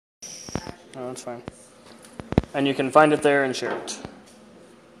No, that's fine. And you can find it there and share it.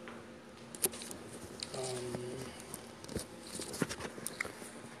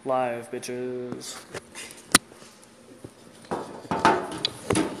 Live, bitches. I'm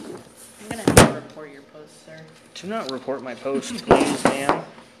going to have to report your post, sir. Do not report my post, please, ma'am.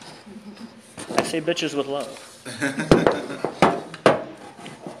 I say bitches with love.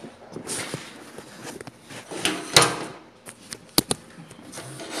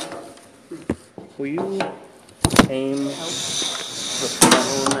 Will you aim the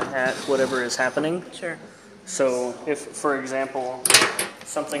phone at whatever is happening? Sure. So if, for example,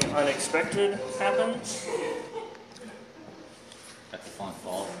 something unexpected happens... That the phone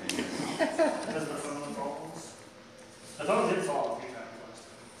falls. Does the phone falls? The phone did fall a few times last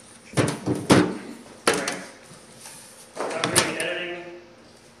time. Right. Now we're going to be editing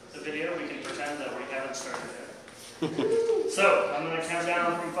the video. We can pretend that we haven't started yet. So, I'm going to count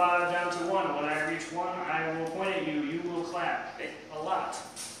down from 5 down to 1. When I reach 1, I will point at you. You will clap a lot.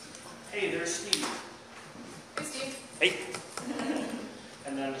 Hey, there's Steve. Hey, Steve. Hey.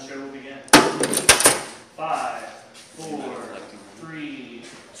 And then the show will begin. 5, 4, 3,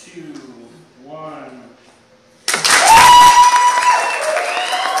 2, 1.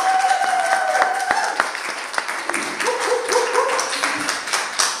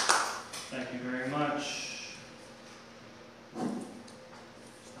 Thank you very much.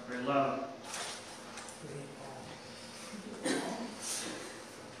 It's not very loud.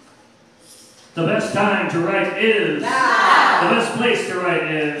 The best time to write is now. The best place to write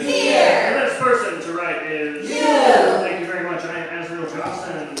is here. The best person to write is you. Thank you very much. I am Azriel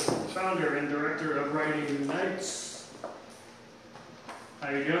Johnson, founder and director of Writing Nights. How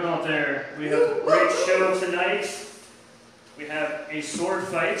you doing out there? We have a great show tonight. We have a sword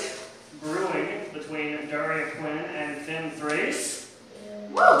fight brewing between Daria, Quinn, and Thrace.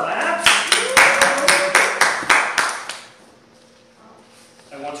 Claps.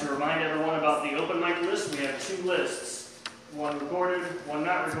 I want to remind everyone about the open mic list. We have 2 lists, one recorded, one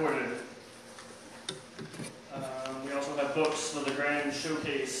not recorded. We also have books for the grand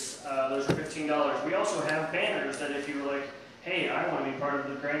showcase. Those are $15. We also have banners that if you were like, hey, I want to be part of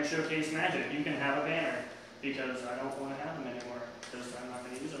the grand showcase magic, you can have a banner, because I don't want to have them anymore, because I'm not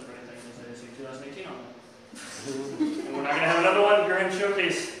going to use them for anything until I see 2018 on them. And we're not going to have another one grand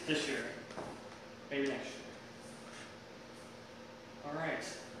showcase this year. Maybe next year. All right.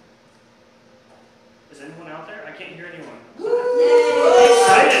 Is anyone out there? I can't hear anyone. Yay.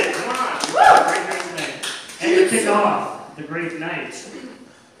 Excited! Come on! Great night tonight. And to kick off the great night.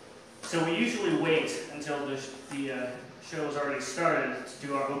 So we usually wait until the show has already started to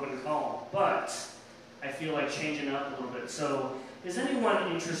do our open call, but I feel like changing up a little bit. So is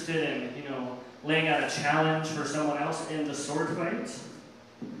anyone interested in, laying out a challenge for someone else in the sword fight?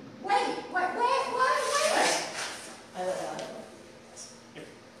 Wait.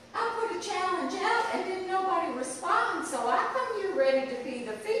 I put a challenge out and didn't nobody respond, so I come you're ready to be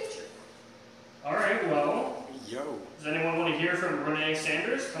the feature. All right, well. Yo. Does anyone want to hear from Renay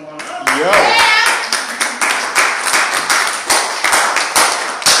Sanders? Come on up. Yo.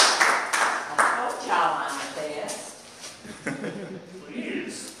 I told y'all I'm the best.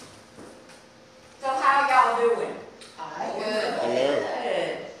 Please. So how y'all doing? Hello.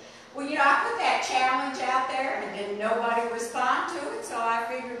 Good. Well, I put that challenge out there and didn't nobody respond to it, so I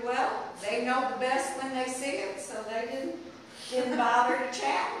figured, well, they know the best when they see it, so they didn't bother to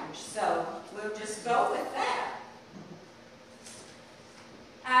challenge. So we'll just go with that.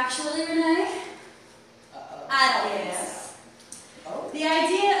 Actually, Renay, I don't think so. Oh. The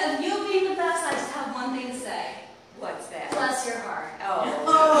idea of you being the best, I just have one thing to say. What's that? Bless your heart.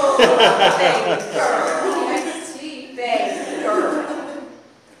 Oh, baby girl. Yes, gee. Baby girl.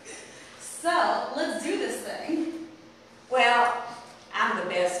 So, let's do this thing. Well, I'm the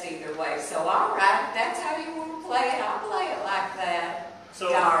best either way, so all right, if that's how you want to play it, I'll play it like that, So,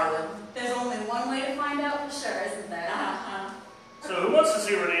 darling. There's only one way to find out for sure, isn't there? Uh-huh. so who wants to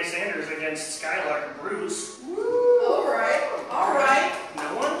see Renay Sanders against Skylark and Bruce? Woo. All right. All right.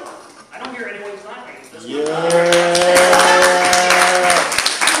 No one? I don't hear anyone clapping. This one.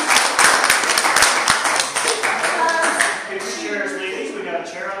 Pick your chairs, ladies. We got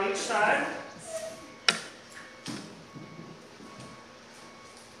a chair on each side.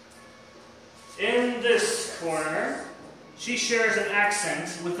 In this corner, she shares an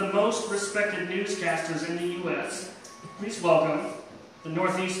accent with the most respected newscasters in the U.S. Please welcome the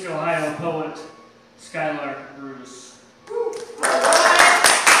Northeast Ohio poet, Skylark Bruce.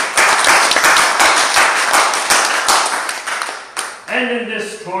 And in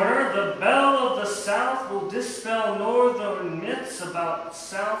this corner, the belle of the South will dispel northern myths about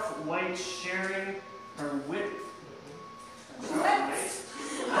South white sharing her wit. Edit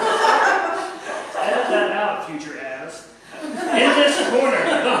that out, future Az. In this corner,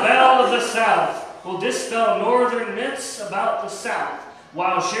 the Belle of the South will dispel northern myths about the South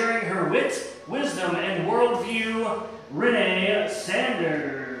while sharing her wit, wisdom, and worldview, Renay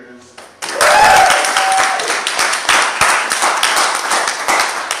Sanders.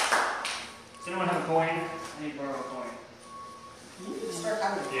 Does anyone have a coin? I need to borrow a coin. You need to start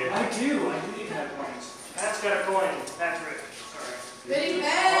having a I do need to have coins. Pat's got a coin. Patrick, sorry. Goody All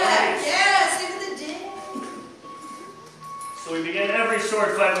Pat! right. Yes, into the day! So we begin every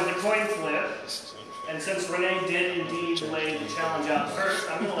sword fight with a coin flip. And since Renay did indeed lay the challenge out first,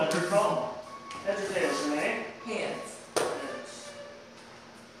 I'm going to let her call. Heads or tails, Renay? Heads. Heads.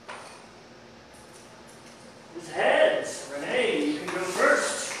 It's heads. Renay, you can go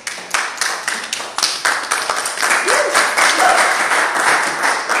first.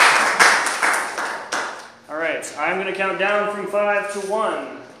 Alright, I'm going to count down from 5 to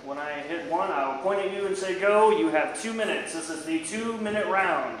 1. When I hit 1, I'll point at you and say go. You have 2 minutes. This is the 2-minute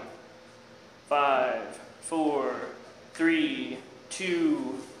round. 5, 4, 3,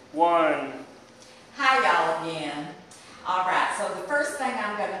 2, 1. Hi, y'all again. All right, so the first thing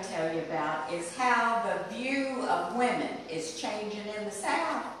I'm going to tell you about is how the view of women is changing in the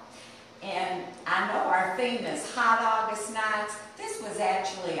South. And I know our theme is hot August nights. This was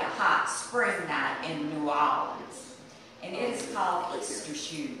actually a hot spring night in New Orleans. And it is called Easter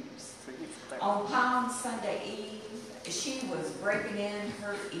Shoes. On Palm Sunday Eve, she was breaking in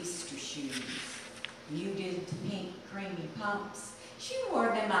her Easter shoes. Muted pink creamy pumps. She wore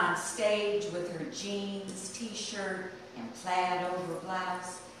them on stage with her jeans, t-shirt, and plaid over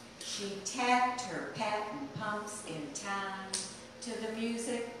blouse. She tapped her patent pumps in time to the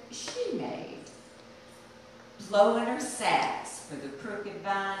music she made. Blowing her sax for the crooked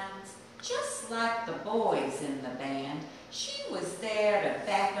vines, just like the boys in the band, she was there to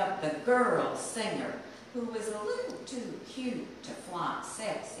back up the girl singer who was a little too cute to flaunt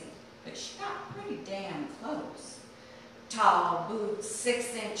sexy, but she got pretty damn close. Tall boots,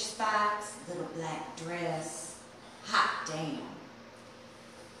 6-inch spikes, little black dress, hot damn.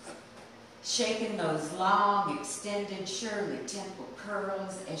 Shaking those long, extended Shirley Temple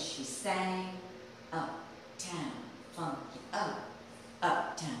curls as she sang, uptown funky up,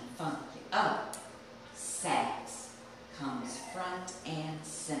 uptown funky up. Sax comes front and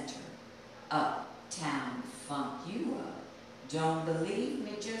center, uptown funk you up. Don't believe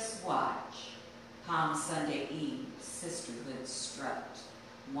me, just watch. Palm Sunday Eve, sisterhood strut.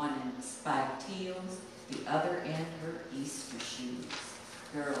 One in spiked heels, the other in her Easter shoes.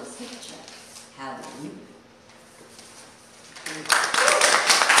 Girls hip check, hallelujah. You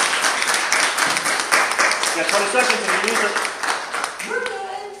got 20 seconds and you use it. We're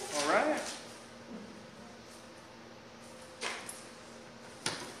good. All right.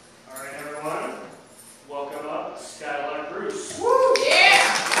 All right, everyone. Welcome up, Skylark Bruce. Woo! Yeah!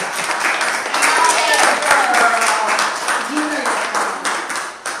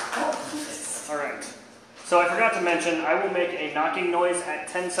 All right. So I forgot to mention, I will make a knocking noise at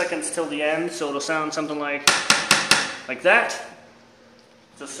 10 seconds till the end, so it'll sound something like that,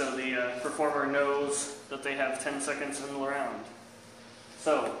 just so the performer knows that they have 10 seconds in the round.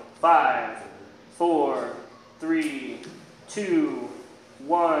 So, 5, 4, 3, 2,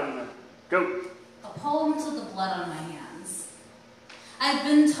 1, go. A poem to the blood on my hands. I've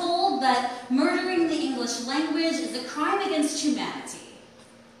been told that murdering the English language is a crime against humanity.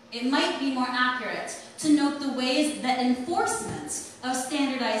 It might be more accurate to note the ways that enforcement of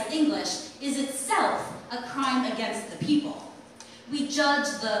standardized English is itself a crime against the people. We judge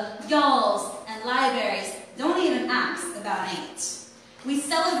the y'alls and libraries, don't even ask about ain't. We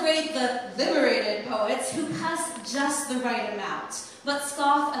celebrate the liberated poets who cuss just the right amount, but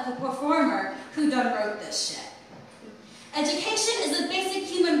scoff at the performer who done wrote this shit. Education is a basic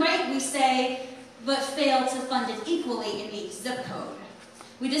human right, we say, but fail to fund it equally in each zip code.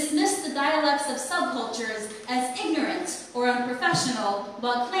 We dismiss the dialects of subcultures as ignorant or unprofessional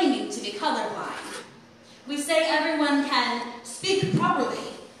while claiming to be colorblind. We say everyone can speak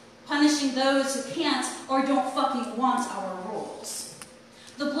properly, punishing those who can't or don't fucking want our rules.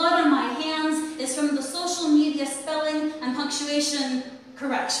 The blood on my hands is from the social media spelling and punctuation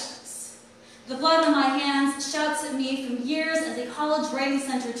corrections. The blood on my hands shouts at me from years as a college writing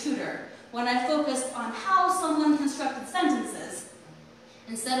center tutor when I focused on how someone constructed sentences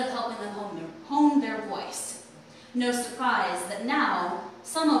instead of helping them hone their voice. No surprise that now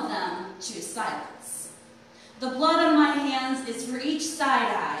some of them choose silence. The blood on my hands is for each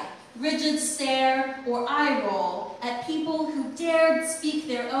side eye, rigid stare, or eye roll at people who dared speak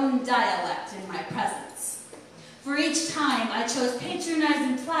their own dialect in my presence. For each time, I chose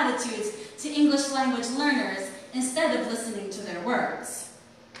patronizing platitudes to English language learners instead of listening to their words.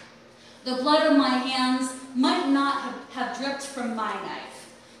 The blood on my hands might not have dripped from my knife,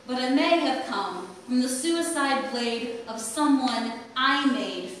 but it may have come from the suicide blade of someone I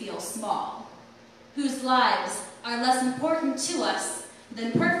made feel small, whose lives are less important to us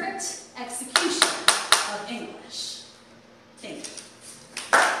than perfect execution of English. Thank you.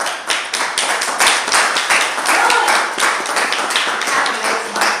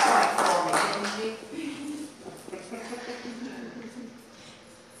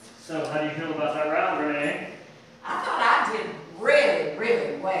 So how do you feel about that round, Renay? I thought I did really,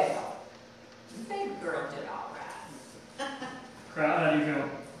 really well. The baby girl did all right. Crowd, how do you feel?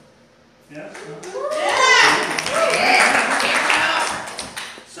 Yes?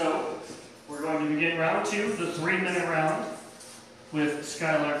 So, we're going to begin round 2, the 3-minute round, with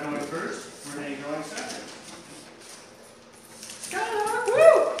Skylark going first, Renay going second. Skylark,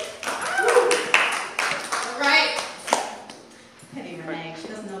 woo! All right. Pity Renay, she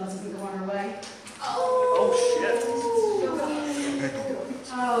doesn't know this isn't going her way. Oh, shit.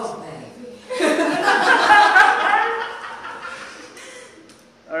 Oh, baby.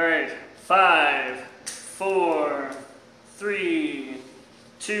 All right, 5, 4, 3,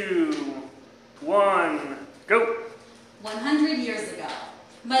 2, 1, go. 100 years ago,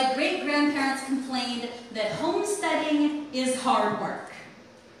 my great-grandparents complained that homesteading is hard work.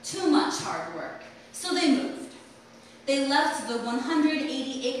 Too much hard work. So they moved. They left the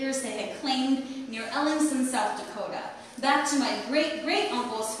 180 acres they had claimed near Ellingson, South Dakota, back to my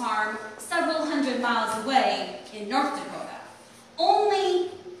great-great-uncle's farm several hundred miles away in North Dakota. Only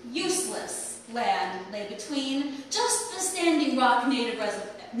useless land lay between, just the Standing Rock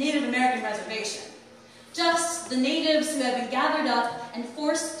Native American Reservation. Just the natives who had been gathered up and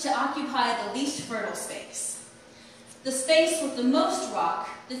forced to occupy the least fertile space. The space with the most rock,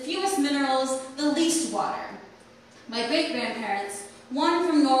 the fewest minerals, the least water. My great-grandparents, one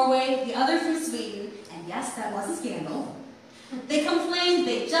from Norway, the other from Sweden, and yes, that was a scandal, they complained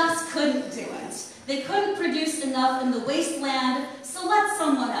they just couldn't do it. They couldn't produce enough in the wasteland, so let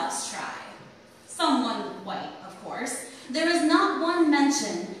someone else try. Someone white, of course. There is not one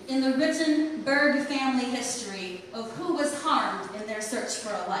mention in the written Berg family history of who was harmed in their search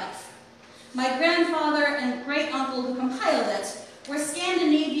for a life. My grandfather and great-uncle who compiled it were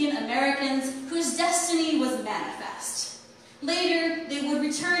Scandinavian Americans whose destiny was manifest. Later, they would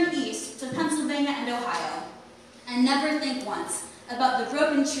return east to Pennsylvania and Ohio and never think once about the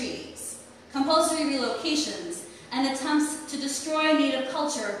broken treaties, compulsory relocations, and attempts to destroy native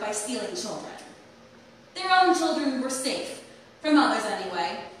culture by stealing children. Their own children were safe, from others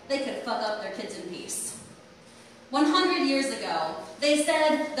anyway. They could fuck up their kids in peace. 100 years ago, they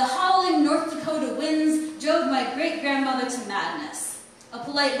said the howling North Dakota winds drove my great-grandmother to madness. A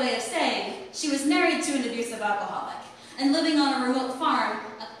polite way of saying she was married to an abusive alcoholic and living on a remote farm,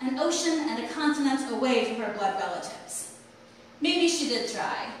 an ocean and a continent away from her blood relatives. Maybe she did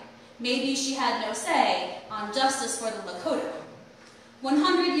try. Maybe she had no say on justice for the Lakota.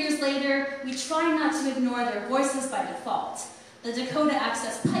 100 years later, we try not to ignore their voices by default. The Dakota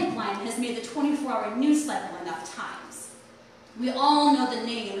Access Pipeline has made the 24-hour news cycle enough times. We all know the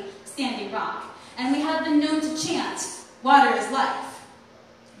name Standing Rock, and we have been known to chant, "Water is life."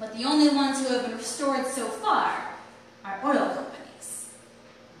 But the only ones who have been restored so far are oil companies.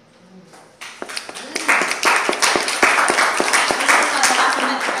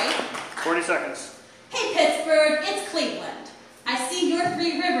 Right? 40 seconds. Hey Pittsburgh, it's Cleveland. I see your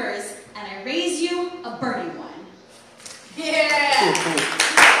 3 rivers, and I raise you a burning one. Yeah!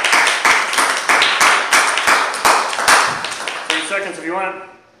 30 seconds if you want.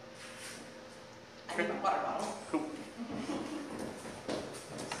 I need a water bottle. Cool.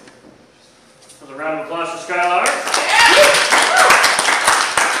 Another round of applause for Skylark.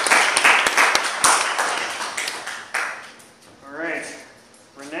 All right,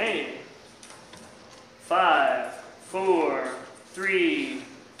 Renay. 5, 4, 3,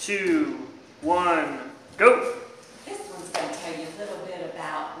 2, 1, go. This one's going to tell you a little bit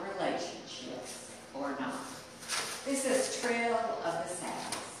about relationships, or not. This is Trill of the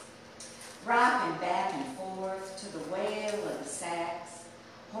Sax. Rocking back and forth to the wail of the sax,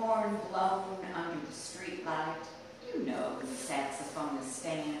 horn blown under the streetlight. You know the saxophonist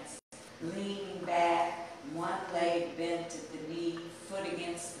stance, leaning back, one leg bent at the knee, foot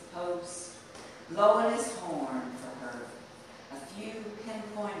against the post, blowing his horn for her. A few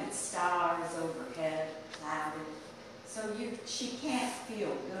pinpointed stars overhead, clouded, she can't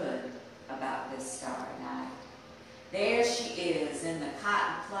feel good about this starry night. There she is in the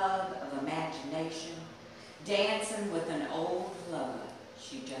Cotton Club of imagination, dancing with an old lover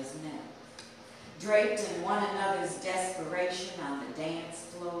she just met. Draped in one another's desperation on the dance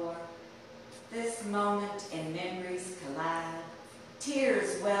floor, this moment and memories collide.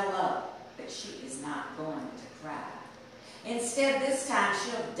 Tears well up, but she is not going to cry. Instead, this time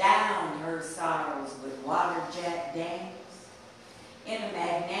she'll down her sorrows with water Jack Daniels. In a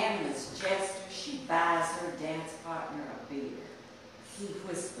magnanimous gesture, she buys her dance partner a beer. He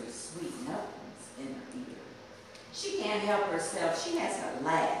whispers sweet nothings in her ear. She can't help herself. She has her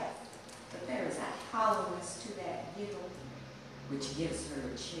laugh, but there is a hollowness to that giggle which gives her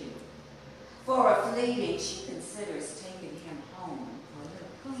a chill. For a fleeting, she considers taking him home for a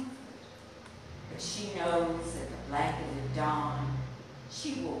little comfort. But she knows at the blanketed dawn,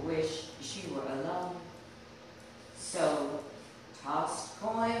 she will wish she were alone. So, tossed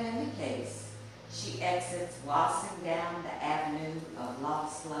coin in the case, she exits, waltzing down the avenue of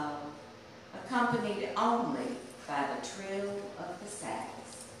lost love, accompanied only by the trill of the sax,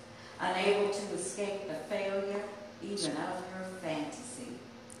 unable to escape the failure even of her fantasy.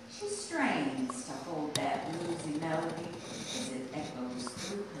 She strains to hold that bluesy melody as it echoes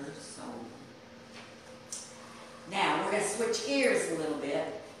through her soul. Now, we're going to switch gears a little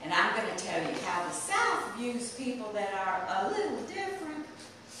bit, and I'm going to tell you how the South views people that are a little different.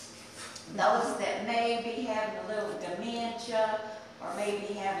 Those that may be having a little dementia or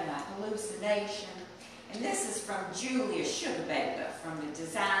maybe having a hallucination. And this is from Julia Sugarbaker from the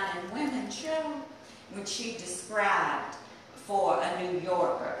Design and Women show, when she described for a New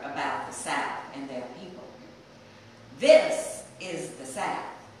Yorker about the South and their people. This is the South,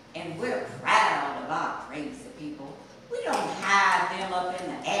 and we're proud of our crazy people. We don't hide them up in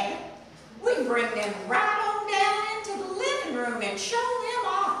the attic. We bring them right on down into the living room and show them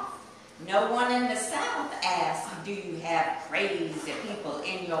off. No one in the South asks, do you have crazy people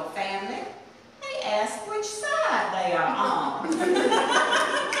in your family? They ask which side they are on.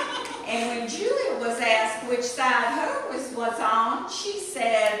 And when Julia was asked which side hers was on, she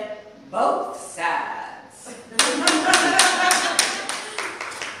said, both sides.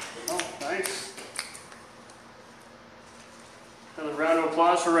 Oh, nice. Another round of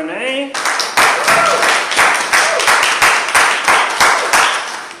applause for Renay.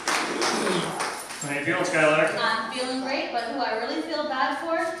 How you feeling, Skylark? I'm feeling great, but who I really feel bad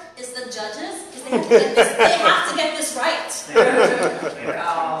for is the judges, because they have to get this right.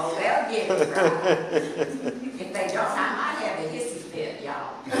 Oh, they'll get it right. If they don't, I might have a hissy fit,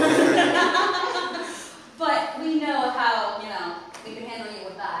 y'all. But we know how, we can handle you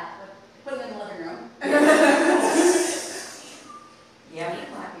with that. Put them in the living room. Yeah, we're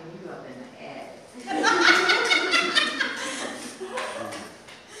locking you up in the attic.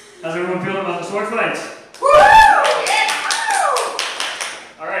 How's everyone feeling about the sword fight? Woo! Yeah!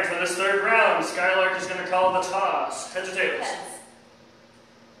 All right, for this third round, Skylark is going to call the toss. Heads or tails?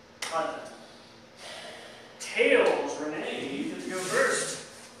 Heads. Tails. Renay, you get to go first.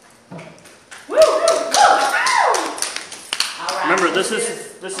 Woo! Woo! Woo! All right. Remember, this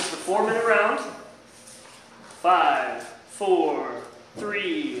is the 4-minute round. 5, 4,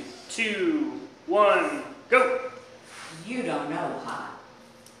 3, 2, 1, go. You don't know hot.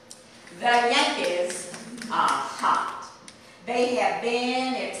 The Yankees are hot. They have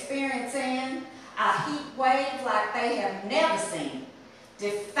been experiencing a heat wave like they have never seen,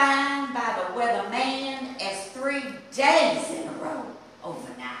 defined by the weatherman as 3 days in a row over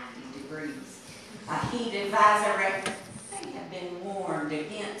 90 degrees. A heat advisory. They have been warned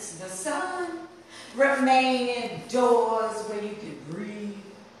against the sun. Remain indoors where you can breathe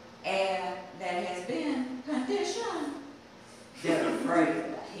air that has been conditioned. They're afraid of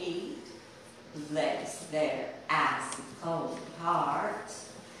the heat. Bless their icy cold hearts.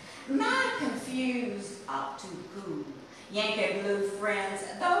 My confused, up to cool Yankee Blue friends,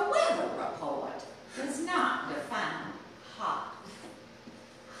 the weather report does not define hot.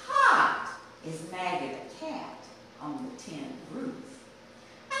 Hot is Maggie the cat on the tin roof.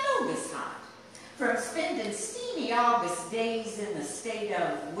 I know this hot from spending steamy August days in the state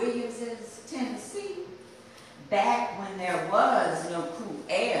of Williams's, Tennessee, back when there was no cool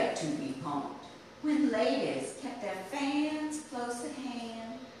air to be pumped, when ladies kept their fans close at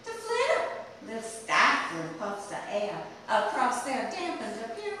hand to flitter little stifling puffs of air across their dampened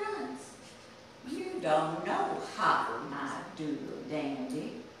appearance. You don't know hot, my doodle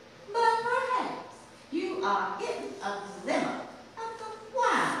dandy, but perhaps you are getting a glimmer of the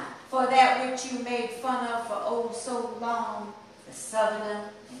why for that which you made fun of for oh so long, the southerner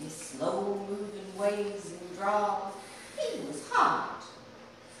and his slow-moving ways and draws, she was hot.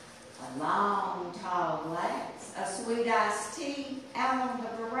 A long, tall glass of sweet iced tea out on the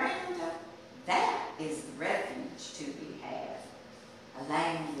veranda, that is the refuge to be had. A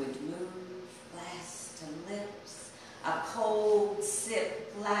languid move, glass to lips, a cold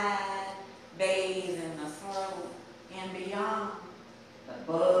sip glide, bathe in the throat, and beyond, the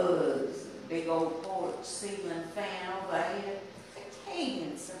buzz of the big old porch ceiling fan overhead, the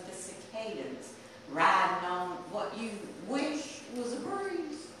cadence of the cicadas, riding on what you wish was a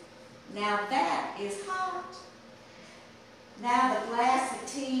breeze. Now that is hot. Now the glass of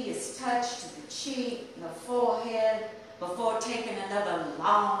tea is touched to the cheek and the forehead before taking another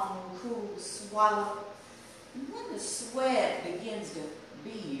long, cool swallow. And when the sweat begins to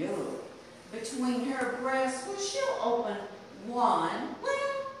bead up between her breasts, well, she'll open one,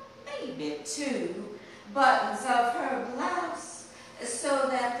 well, maybe two buttons of her blouse so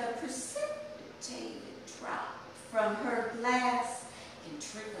that the precipitated drop from her glass can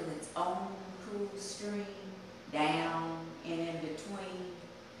trickle its own cool stream down and in between.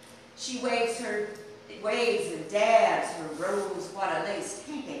 She waves and dabs her rose-water lace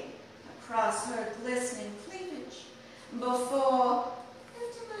hanky across her glistening cleavage before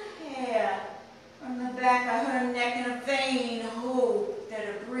lifting her hair from the back of her neck in a vain hope that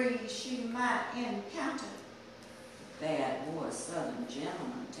a breeze she might encounter. The bad boy southern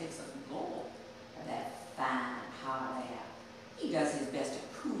gentleman takes a gulp of that fine, hot air. He does his best to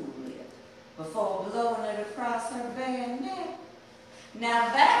cool it before blowing it across her bare neck.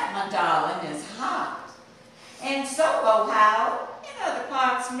 Now that, my darling, is hot. And so, Ohio, in other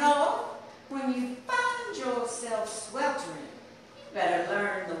parts north, when you find yourself sweltering, you better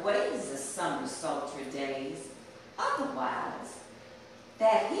learn the ways of summer sultry days. Otherwise,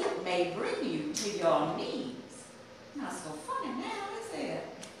 that heat may bring you to your knees. Not so funny now, is it?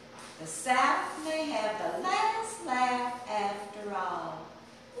 The South may have the last laugh after all.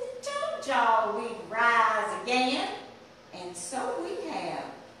 We told y'all we'd rise again, and so we have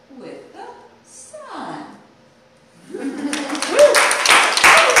with the sun. Renay,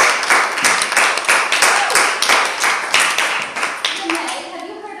 have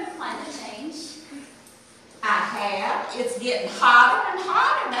you heard of climate change? I have. It's getting hotter and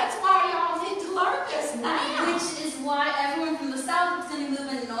hotter. That's why y'all need to learn this now. Which is why everyone from the south is going to move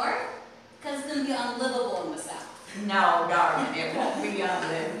in north, because it's going to be unlivable in the south. No, darling, it won't be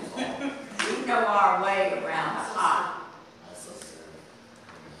unlivable. We know our way around the hot.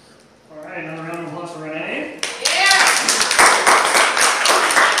 All right, another round of applause for Renay. Yeah!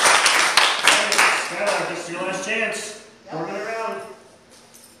 Skylark, this is your last chance. Work it around.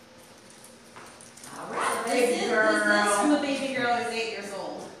 All right, This big is girl. from a baby girl who's 8 years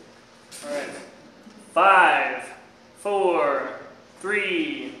old. All right. 5, 4,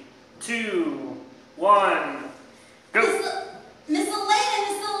 3, 2, 1, go. Miss Elena,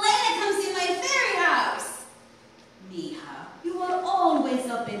 come see my fairy house. Mija, you are always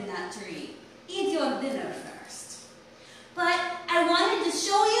up in that tree. Eat your dinner first. But I wanted to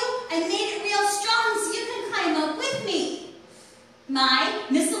show you I made it real strong so you can climb up with me. My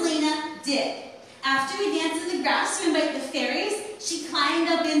Miss Elena did. After we danced in the grass to invite the fairies, she climbed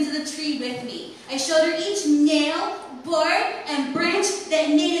up into the tree with me. I showed her each nail, board, and branch that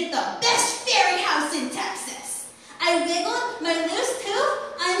made it the best fairy house in Texas. I wiggled my loose tooth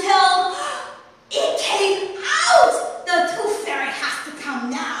until it came out! The tooth fairy has to come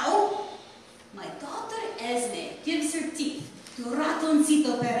now. My daughter Esme gives her teeth to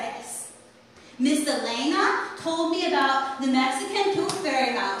Ratoncito Perez. Miss Elena told me about the Mexican tooth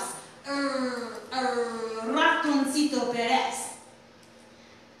fairy house, Ratoncito Perez.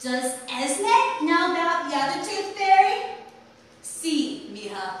 Does Esme know about the other tooth fairy? See,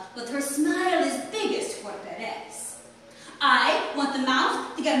 Mija, but her smile is biggest for Perez. I want the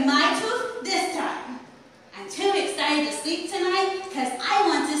mouth to get my tooth this time. I'm too excited to sleep tonight because I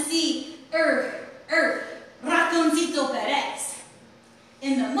want to see Ratoncito Perez.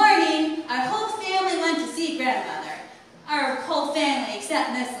 In the morning, our whole family went to see grandmother. Our whole family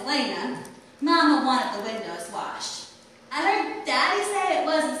except Miss Elena. Mama wanted the windows washed. I heard Daddy said it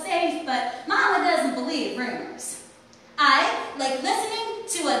wasn't safe, but Mama doesn't believe rumors. I like listening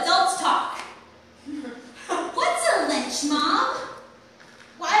to adults talk. What's a lynch mob?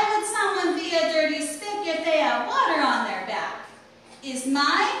 Why would someone be a dirty spick if they have water on their back? Is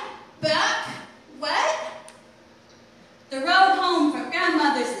my back wet? The road home from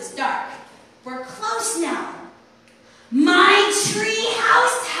grandmother's is dark. We're close now. My tree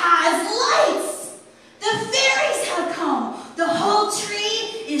house has lights. The fairies have come. The whole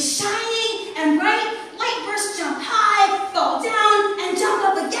tree is shining and bright. Light bursts jump high, fall down, and jump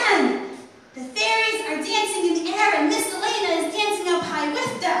up again. The fairies are dancing in the air, and Miss Elena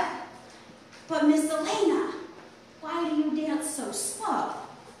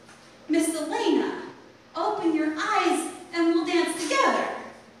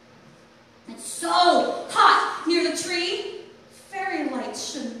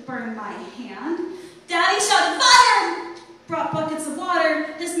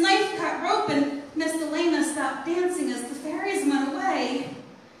water, his knife cut rope, and Miss Elena stopped dancing as the fairies went away.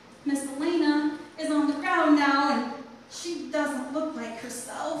 Miss Elena is on the ground now, and she doesn't look like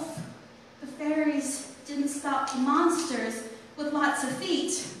herself. The fairies didn't stop the monsters with lots of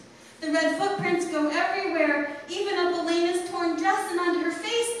feet. The red footprints go everywhere, even up Elena's torn dress and onto her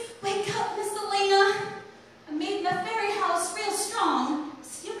face. Wake up, Miss Elena. I made the fairy house real strong,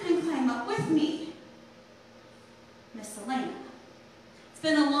 so you can climb up with me. Miss Elena. It's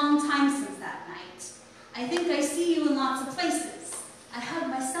been a long time since that night. I think I see you in lots of places. I hug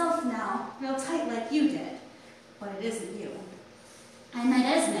myself now, real tight like you did, but it isn't you. I met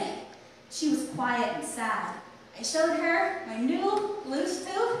Esme. She was quiet and sad. I showed her my new loose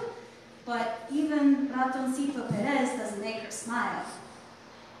tube, but even Ratoncito Perez doesn't make her smile.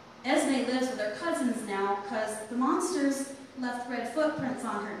 Esme lives with her cousins now because the monsters left red footprints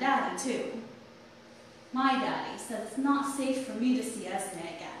on her daddy too. My daddy said it's not safe for me to see Esme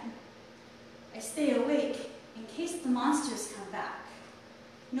again. I stay awake in case the monsters come back.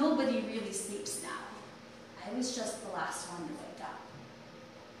 Nobody really sleeps now. I was just the last one to wake up.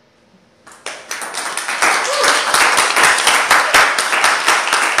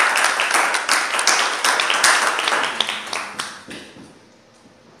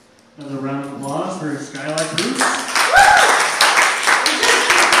 Another round of applause for Skylark Boots.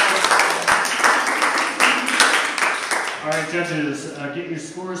 All right, judges, get your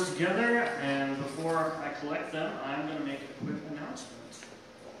scores together, and before I collect them, I'm going to make a quick announcement.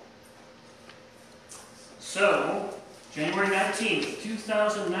 So, January 19th,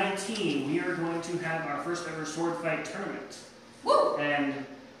 2019, we are going to have our first ever sword fight tournament. Woo! And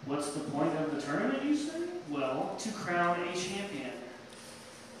what's the point of the tournament, you say? Well, to crown a champion.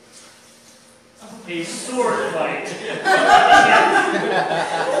 A sword fight.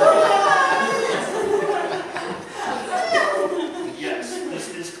 Yes,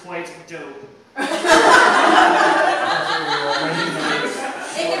 this is quite dope. It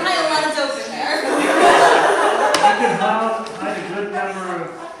can hide a lot of dope in there. You can hide a good number of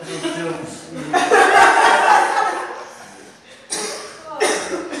dopes.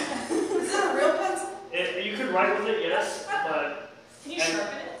 Is it a real pencil? You could write with it, yes, but... Can you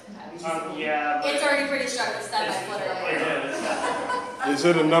sharpen it? yeah. It's already pretty sharp. It's that by flutter. Is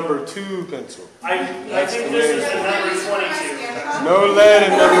it a number 2 pencil? I think this is the number 22. No lead in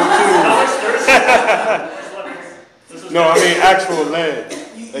number This is 2. No, I mean actual lead.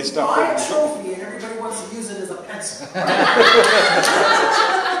 You They buy stopped a putting. trophy and everybody wants to use it as a pencil.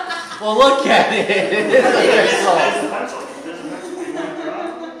 Well, look at it.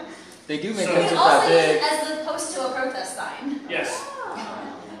 They do make So- You pencils can that also use big. it as the post to a protest sign. Yes.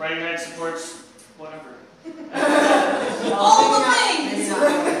 Writing Night supports whatever. All the things!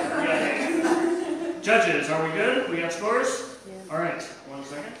 Yeah. Judges, are we good? We got scores? Yeah. All right. 1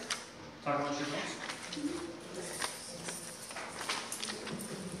 second. Talk about your notes.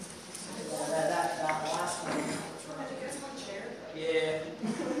 That last one. Yeah.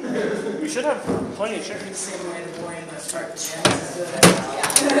 We should have plenty of chairs. Same way the boy in the start.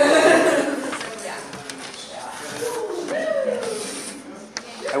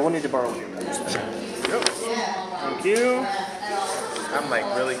 I will need to borrow you. Thank you. I'm like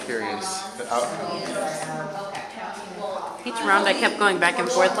really curious the outcome. Each round I kept going back and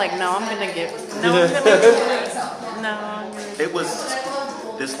forth like, no, I'm gonna give, no, I'm gonna give, no, I'm gonna It was,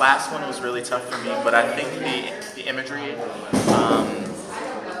 this last one was really tough for me, but I think the imagery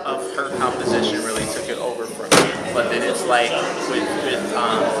of her composition really took it over for me. But then it's like with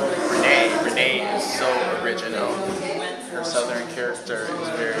Renay is so original. Her southern character is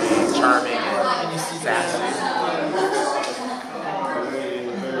very charming and sassy.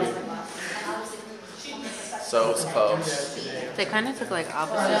 So it was close. They kind of took like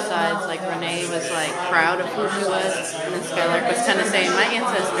opposite sides. Like Renay was like proud of who she was, and then Skylark was kind of saying, "My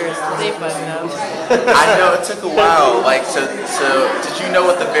ancestors, they fucked up." I know it took a while. Like to did you know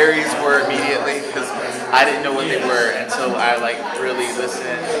what the berries were immediately? Because I didn't know what they were until I like really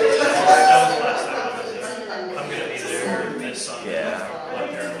listened. Yeah.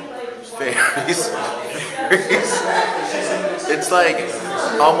 Berries. It's like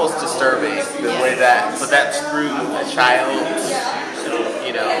almost disturbing the way that, but that's through a child's,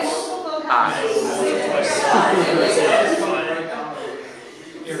 you know, eyes.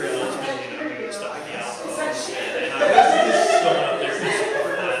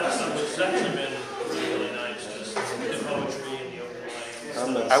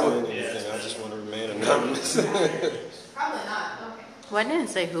 I'm not saying anything. I just want to remain anonymous. Probably not. Okay. Well, I didn't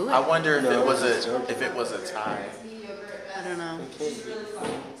say who. I wonder if No, it was I'm joking. a tie. I don't know.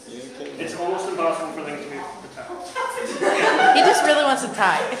 It's almost impossible for them to be the He just really wants a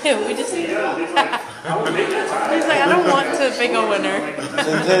tie. We just. He's like, I don't want to pick a winner.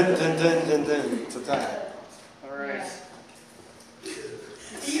 10. It's a tie. All right.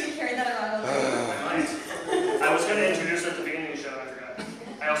 You carry that around. I was going to introduce at the beginning of the show, I forgot.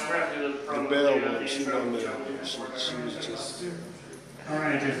 I also forgot to do the promo. The bell the one, she intro, don't know. so- She was just. All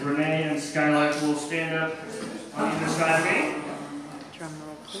right, if Renay and Skylark will stand up on either side of me. Drum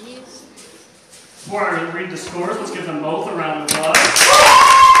roll, please. Before I read the scores, let's give them both a round of applause.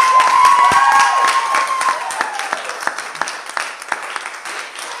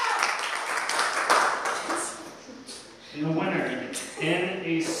 The winner in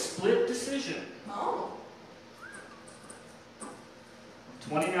a split decision. Oh.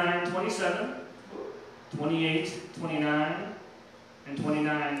 29-27, 28-29, and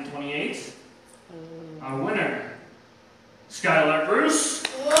 29-28. Our winner, Skylark Bruce.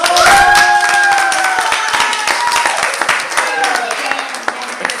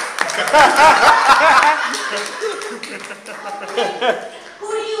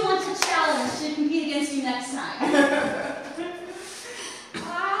 Who do you want to challenge to compete against you next time?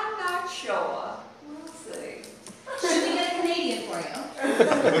 I'm not sure. We'll see. Should we get a Canadian for you?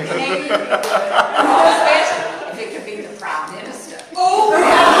 Canadian, especially if it could be the Prime Minister. Oh,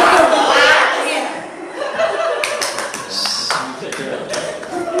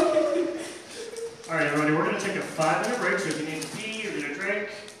 All right, everybody, we're going to take a 5-minute break, so if you need to pee or get a drink,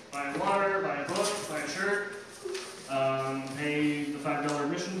 buy water, buy a book, buy a shirt, pay the $5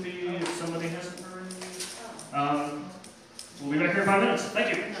 admission fee if somebody hasn't already. We'll be back here in 5 minutes.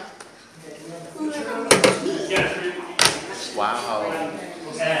 Thank you. Yes. Wow.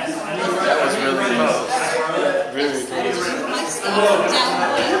 That That was really close. Really close.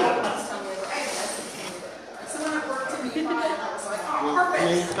 Someone at work to me about it, and I was like, oh, I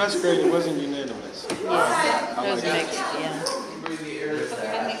mean, perfect. that's great. It wasn't unanimous. Yeah, it was mixed, yeah. We're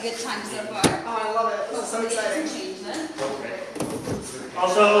having a good time so far. Oh, I love it. This is so exciting. Change then.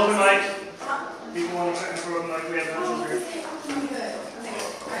 Also, open mic. People want to check for open mic. We have no here.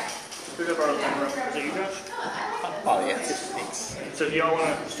 Who's up our open mic? Is it you, Josh? Oh, yeah. Thanks. So do y'all want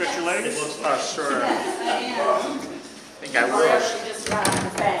to stretch your legs? Sure. I I think I will. just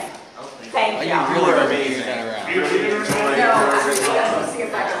bang. Oh, Thank you you. really don't need that around. You leave it No, or I'm going to see if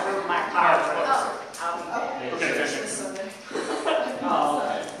I can move my car closer. Okay, finish.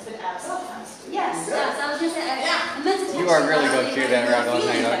 Yes, I was going to say, I meant to text You are really going to do that around all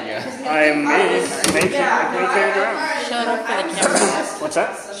night, aren't you? I may carry it around. Show it up for the camera. What's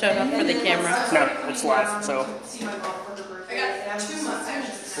that? Show it up for the camera. No, it's live, so See my mom for her birthday. I got 2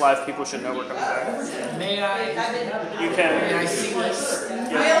 months. live people should know we're coming back. May I? You can. I see this? I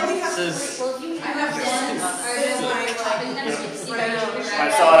only have This is. well, if you I have I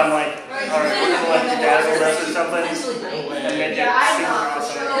saw it, I'm like, alright, we're gonna like dazzle us or something, and make it super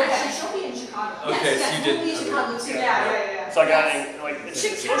awesome. She'll be in Chicago. Okay, so you did. She'll be in Chicago too. Yeah. So I got it, like, it's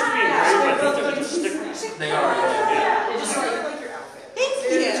supposed to be engraved, I think they're just stickers. They are. Yeah. Just like your outfit. Thank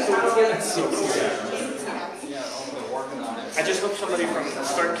you. That's so cool. Yeah, I'm working on it. I just hope somebody from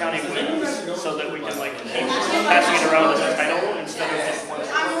Stark County wins, so that we can like keep passing it around as a title instead of just one.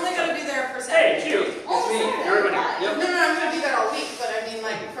 I'm only gonna be there for Saturday. Hey, cute! You're everybody. No, I'm gonna be there all week, but I mean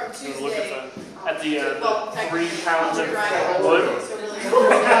like from Look Tuesday. at the 3 pounds of wood.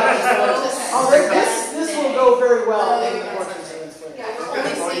 This will go very well in the Portland.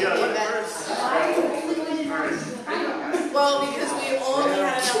 Well, because we only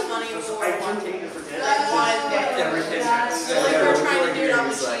had enough money for one day. So like we're trying to do it on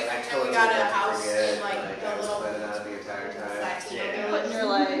the cheap, and we got a house in like the little Latino village. Putting your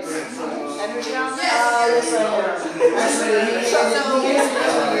like energy on that?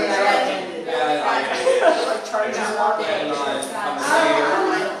 Yes. Like charging walking.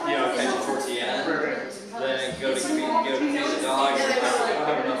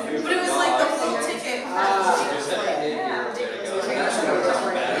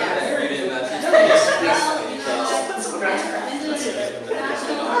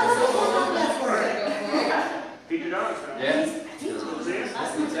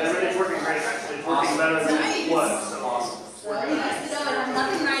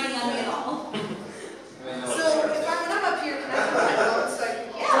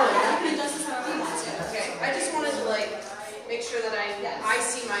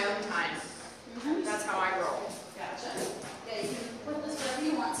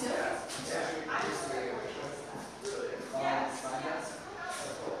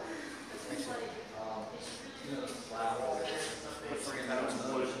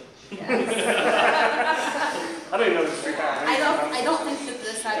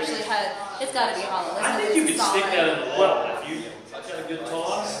 think you could stick that in the wall. Well, if you got a good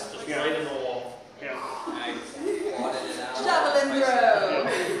toss, just right in the wall. Yeah. Javelin throw.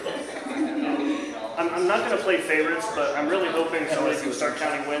 I'm not going to play favorites, but I'm really hoping somebody can start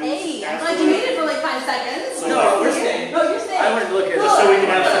counting wins. Hey, I'm glad you made it for like 5 seconds. No, we're staying. Oh, you're staying. I wouldn't look at it. Just so we can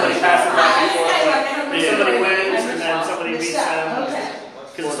have somebody pass it back and forth. Like, if somebody Yeah. wins and then somebody beats them.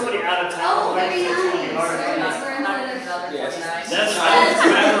 Because if somebody out of town, like, it's going to be hard. Yes. That's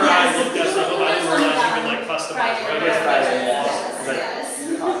whenever I looked at stuff, I didn't realize you could like customize right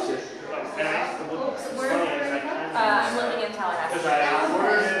I'm living in Tallahassee. Because I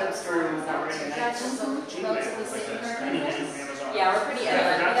ordered it through Yeah, we're pretty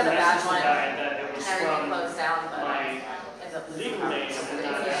endless. We got a bad one, and everything closed down, but ends up losing legal name and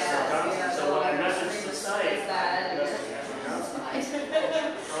not done. So when I messaged the site,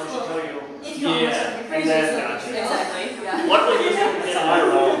 I'll just tell you. Yeah. And then, exactly. Yeah. luckily this one did not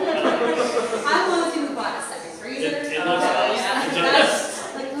wrong. I'm one of the people who bought a second freezer. It looks nice.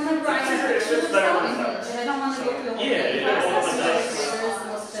 That's like whenever I have It's just better when it's done. and I don't want to go through a whole Yeah, you don't want to process. like Freezer is the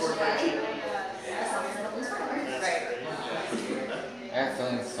most efficient way. Right. I have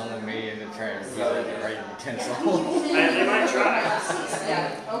feeling someone may end up trying to use like the right utensil. They might try.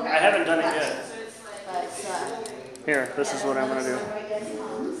 Yeah, okay. I haven't done it yet. But, Here, this is what I'm going to do.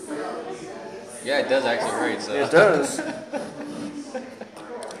 Yeah, it does actually write, so. It does.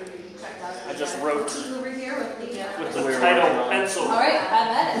 I just wrote over here with the, with the title pencil. all right, I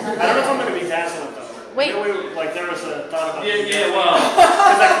bet it. I don't know if I'm going to be dazzling though. Wait. You know, like there was a thought about Yeah, well,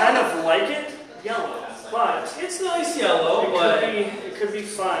 because I kind of like it yellow, but it's nice yellow, but it could be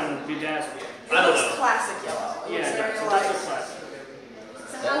fun, bedazzling. It looks classic yellow. It Yeah, looks very so like. that's a classic.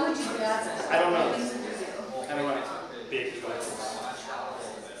 So how would you dazzle? I don't know. Things would you do? I don't know. big choices.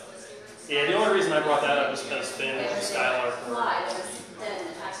 Yeah, the only reason I brought that up is because Finn and Skylark Fly that was then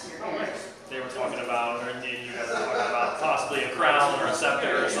attached to your hair. they were talking about, or indeed you guys were talking about possibly a crown or a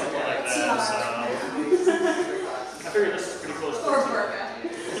scepter or something like that. So I figured this is pretty close to Or it. burqa.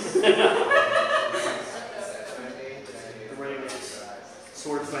 The writing is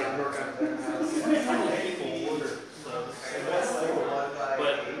swords like burqa.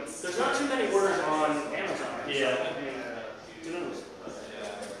 But there's not too many orders on Amazon. Yeah. Who knows?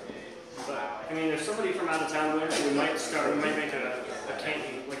 But I mean, if somebody from out of town wins, we might make a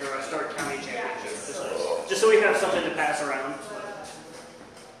Canton, like a start county championship, just so we have something to pass around.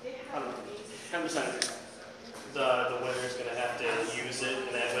 I don't know. Haven't decided. The winner's gonna have to use it,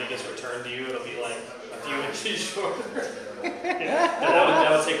 and then when it gets returned to you, it'll be like a few inches shorter.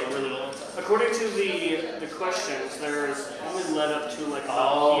 that would take a really long time. According to the questions, there's only lead up to like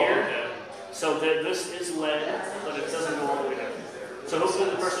about here. Okay. So this is lead, but it doesn't go all the way down. So hopefully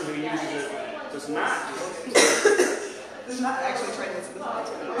the person who uses it does not do it. Does not actually try to use the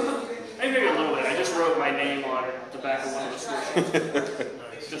material. Maybe a little bit. I just wrote my name on the back of one of the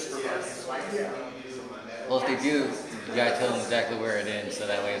switches. Just for fun. Well, if they do, you gotta tell them exactly where it ends, so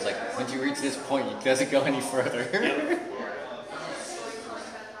that way it's like, once you reach this point, it doesn't go any further.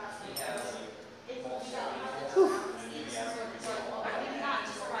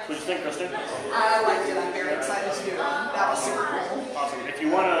 What do you think, Kristen? I liked it. I'm very excited to do it. That was super cool. Awesome. If you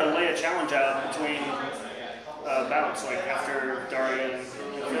want to lay a challenge out between bouts, like after Daria and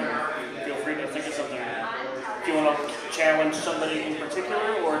Quinn, feel free to think of something. If you want to challenge somebody in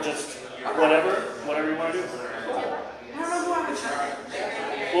particular, or just whatever you want to do. I don't know who I would try.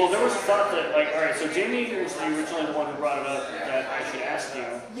 Well, there was a thought that, like, all right, so Jamie was originally the one who brought it up that I should ask you.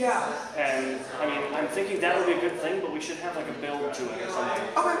 Yeah. And, I mean, I'm thinking that would be a good thing, but we should have, like, a build to it or something.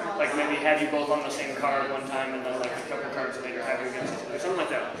 Okay. Like, maybe have you both on the same card one time, and then, like, a couple cards later have you against each other, something like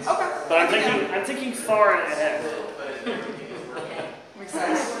that. Okay. But I'm thinking far ahead. I'm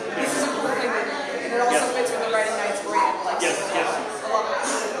excited. This is a cool thing to do. And it also fits with the Writing Nights brand. Like, Yes. I love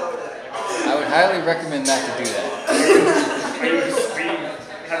it. I would highly recommend not to do that. Are you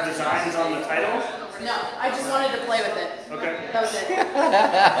have designs on the title? No, I just wanted to play with it. Okay. That was it.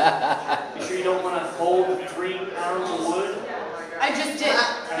 You sure you don't want to hold 3 pounds of wood? I just did.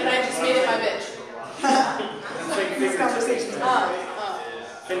 And I just made it my bitch. This conversation.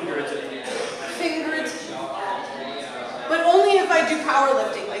 Figuratively. Figurative. But only if I do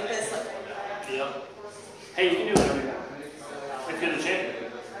powerlifting like this. Like, Yep. Hey, you can do whatever you want. If you're the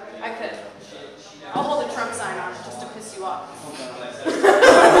champion. I could. I'll hold a Trump sign on it just to piss you off. He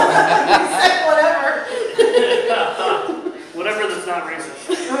said whatever. Whatever that's not racist.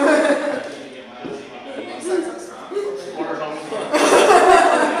 Or homophobic.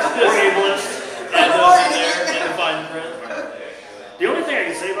 Or ableist. Add those in there in the fine print. The only thing I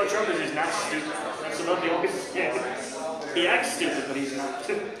can say about Trump is he's not stupid. That's about the only thing. He acts stupid, but he's not.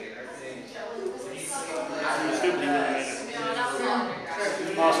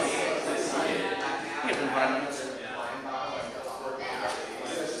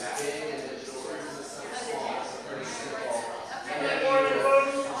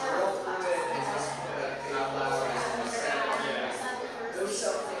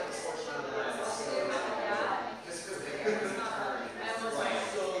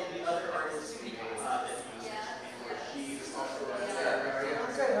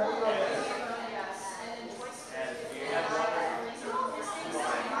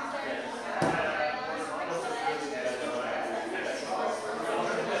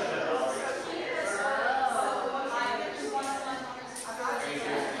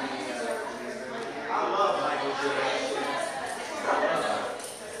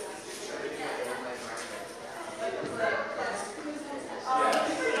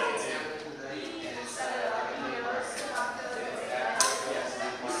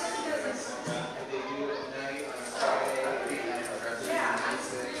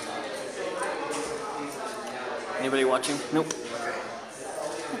 Anybody watching? Nope.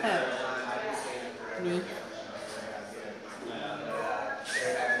 Me.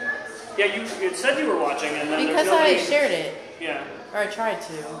 Yeah, you said you were watching, and then Because I shared it. Yeah. Or I tried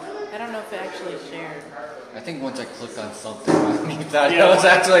to. I don't know if it actually shared. I think once I clicked on something, I thought it was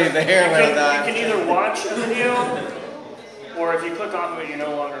actually there. You can either watch a video, or if you click off of it, you're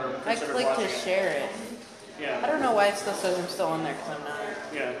no longer I considered clicked watching to it. share it. Yeah. I don't know why it still says I'm still on there because I'm not.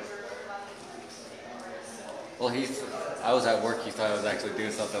 Yeah. Well, I was at work. He thought I was actually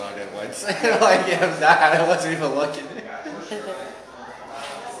doing something on it once. Like, yeah, I'm not. I wasn't even looking.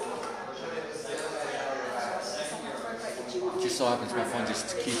 Just so happens my phone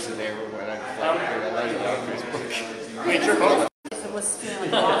just keeps it there when I let it on Facebook. Wait, your phone? If it was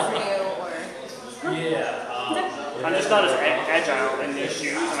feeling off for you, or... Yeah. I'm just not as agile in these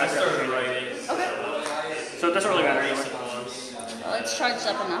shoes. And I started writing. Okay. So it doesn't really matter anyway. Well, it's charged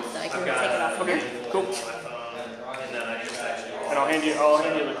up enough that I can take it off of Okay, here. cool. And I'll hand you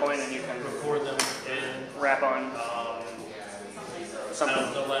the coin, and you can record them in. Wrap on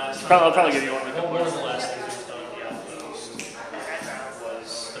something. The last. I'll probably give you one. One of the last things we've done. Yeah.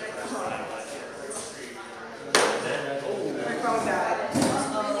 Was the first one I went through. My phone died.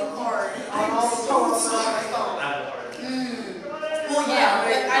 All the posts on my phone. Well, yeah,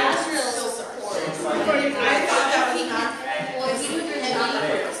 but Azriel still supports. I thought that was not. Well, if you do your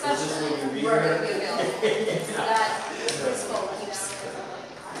head especially, that his phone keeps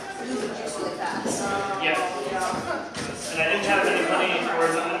moving just really fast. Yeah. And I didn't have any money, or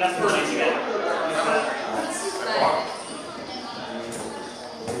enough money to get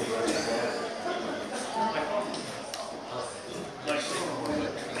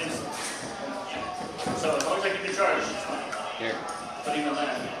so as long as I keep the charge, it's fine. Here. But even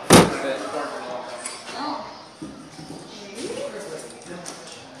then.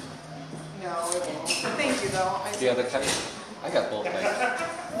 No, thank you though. The other type? I got both types.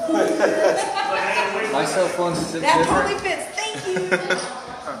 My cell phone's different. That totally fits. Thank you.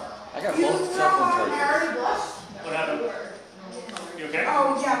 I got both cell phone chargers. I already blushed. What happened? You okay?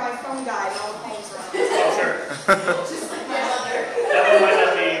 Oh yeah, my phone died. All the phones were on. Oh, sure. That one might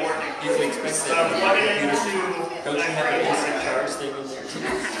not be working. You can expect So I'm plugging it into Don't you have a basic charge thing in there?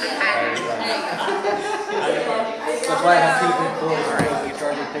 That's why I have two different cords. The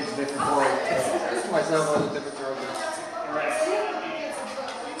charger takes a different cord. My cell phone has a different charger.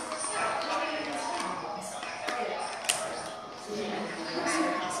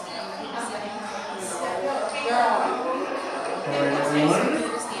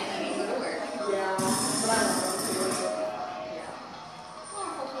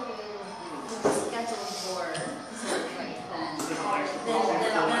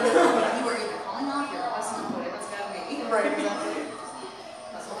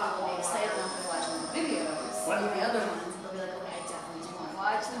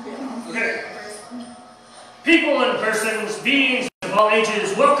 People and persons, beings of all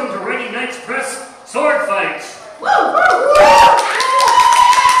ages, welcome to Renay Knight's Press Sword Fight. Woo! Woo!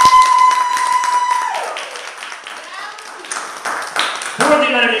 For the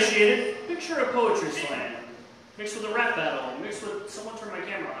uninitiated, picture a poetry slam, mixed with a rap battle, mixed with someone turn my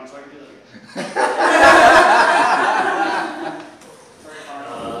camera on so I can do that.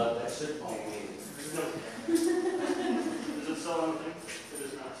 That should be me. Is it still on the thing? It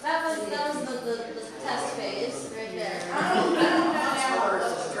is not. That was the test phase right there.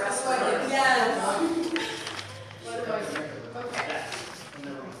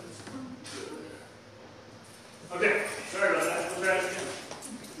 Okay, sorry about that. We'll try it again.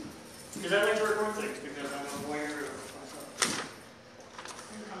 Because I like to record things because I'm a warrior of myself.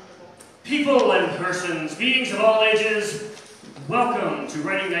 People and persons, beings of all ages, welcome to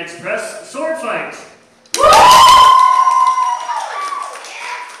Renay Knight's Press Sword Fight.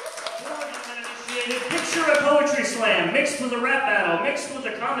 Picture a poetry slam, mixed with a rap battle, mixed with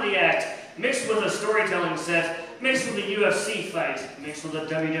a comedy act, mixed with a storytelling set, mixed with a UFC fight, mixed with a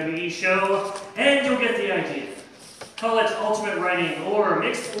WWE show, and you'll get the idea. Call it ultimate writing or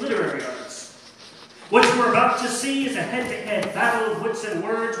mixed literary arts. What you are about to see is a head-to-head battle of wits and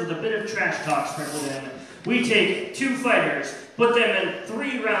words with a bit of trash talk sprinkled in. We take 2 fighters, put them in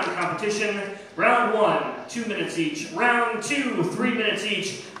 3-round competition. Round 1, 2 minutes each. Round 2, 3 minutes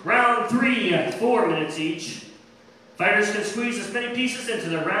each. Round 3, 4 minutes each. Fighters can squeeze as many pieces into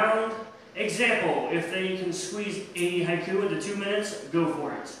the round. Example, if they can squeeze a haiku into 2 minutes, go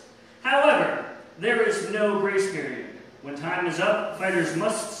for it. However, there is no grace period. When time is up, fighters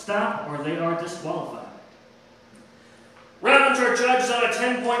must stop or they are disqualified. Rounds are judged on a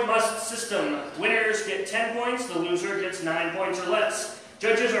 10-point must system. Winners get 10 points, the loser gets 9 points or less.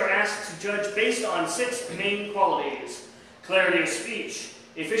 Judges are asked to judge based on 6 main qualities: clarity of speech,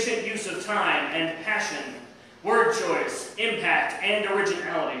 efficient use of time and passion, word choice, impact, and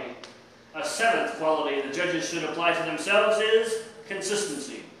originality. A 7th quality the judges should apply to themselves is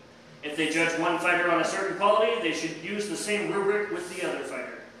consistency. If they judge one fighter on a certain quality, they should use the same rubric with the other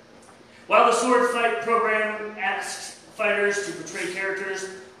fighter. While the sword fight program asks fighters to portray characters,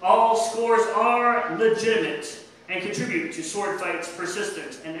 all scores are legitimate and contribute to sword fight's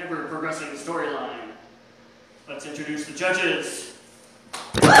persistent and ever-progressing storyline. Let's introduce the judges.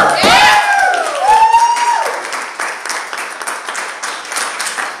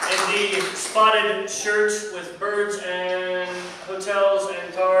 In the spotted shirt with birds and hotels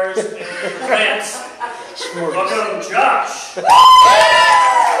and cars and plants, welcome Josh. In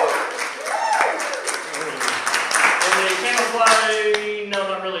the camouflage, no,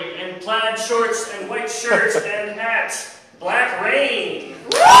 not really, in plaid shorts and white shirts and hats, Black Rain.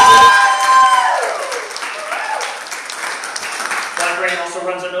 Black Rain also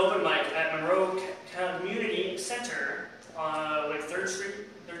runs an open mic at Monroe Community Center on like 3rd Street.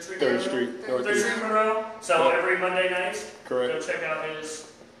 3rd Street, Monroe. So every Monday night, correct. Go check out his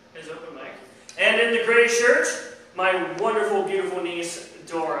open mic. And in the gray shirt, my wonderful, beautiful niece,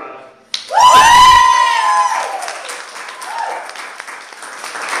 Dora.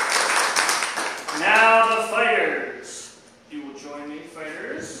 Now the fighters. You will join me,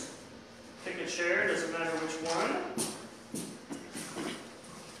 fighters. Pick a chair, doesn't matter which one.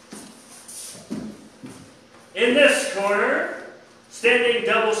 In this corner, standing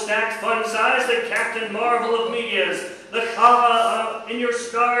double-stacked, fun-sized, the Captain Marvel of Medias, the Kala in your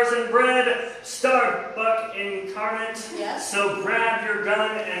scars and bread, Starbuck incarnate. Yes. So grab your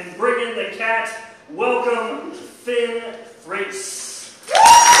gun and bring in the cat. Welcome, Finn Thrace.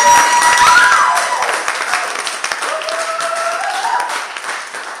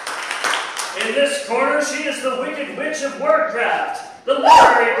 In this corner, she is the Wicked Witch of Wordcraft, the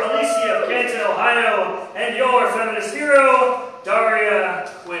literary Alicia of Canton, Ohio, and your feminist hero, Daria,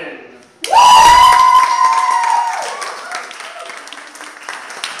 Quinn.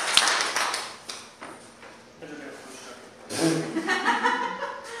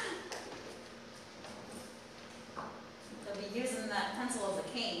 They'll be using that pencil as a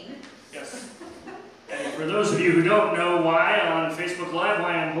cane. Yes. And for those of you who don't know why on Facebook Live,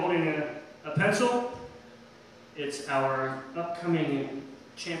 why I'm holding a pencil, it's our upcoming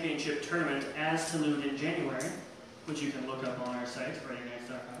championship tournament as Salute in January, which you can look up on our site,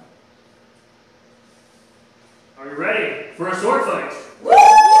 writingnights.com. Are you ready for a sword fight? Woo!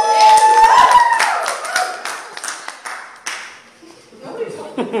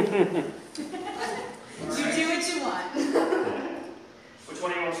 You do what you want. Which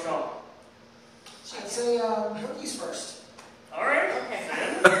one do you want to call? I'd say rookies first. All right. Okay.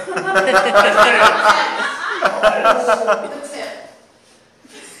 That's it.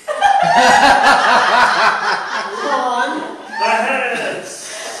 Come on. The heads.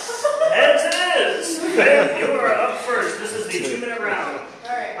 Heads it is. Ben, you are up first. This is the 2-minute round.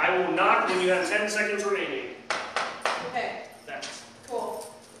 All right. I will knock when you have 10 seconds remaining. Okay. Thanks. Cool.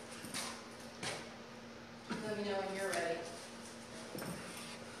 Let me know when you're ready.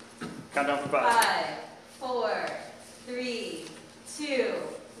 Countdown for 5. 5, 4, 3, 2,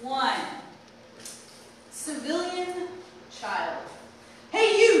 1. Civilian child.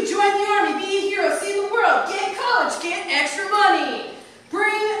 Hey you, join the army, be a hero, see the world, get college, get extra money.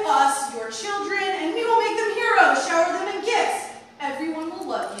 Bring us your children and we will make them heroes, shower them in gifts. Everyone will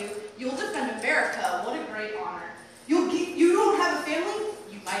love you. You'll defend America. What a great honor. You don't have a family?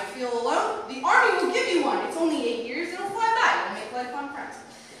 You might feel alone. The army will give you one. It's only 8 years. It'll fly by. It'll make lifelong friends.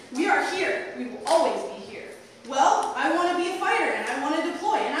 We are here. We will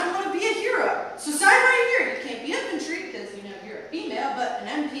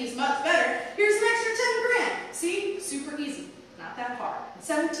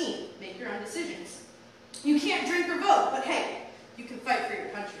You can't drink or vote, but hey, you can fight for your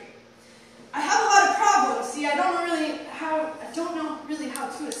country. I have a lot of problems. See, I don't know really how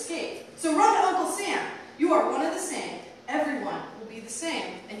to escape. So run to Uncle Sam. You are one of the same. Everyone will be the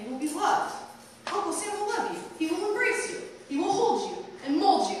same, and you will be loved. Uncle Sam will love you. He will embrace you. He will hold you, and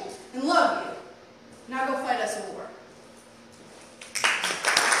mold you, and love you. Now go fight us a war.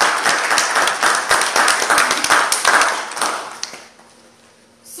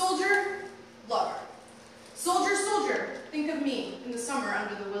 Soldier, lover. Soldier, soldier, think of me in the summer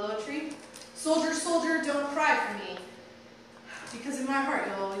under the willow tree. Soldier, soldier, don't cry for me, because in my heart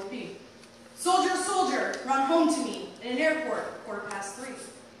you'll always be. Soldier, soldier, run home to me in an airport 3:15.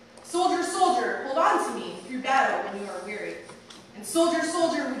 Soldier, soldier, hold on to me through battle when you are weary. And soldier,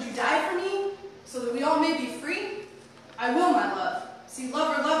 soldier, would you die for me so that we all may be free? I will, my love. See,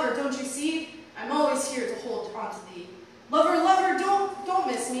 lover, lover, don't you see? I'm always here to hold on to thee. Lover, lover, don't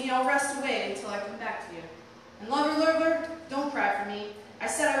miss me. I'll rest away until I come back to you. And lover, lover, don't cry for me. I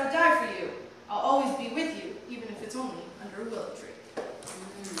said I would die for you. I'll always be with you, even if it's only under a willow tree.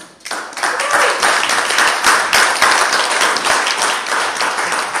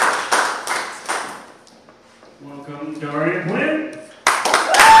 Welcome, Daria and Quinn.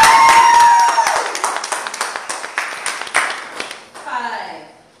 5,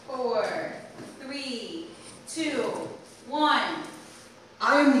 4, 3, 2, 1.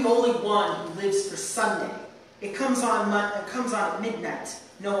 I am the only one who lives for Sunday. It comes on at midnight.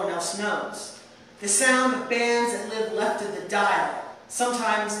 No one else knows. The sound of bands that live left of the dial.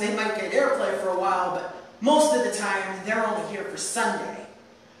 Sometimes they might get airplay for a while, but most of the time they're only here for Sunday.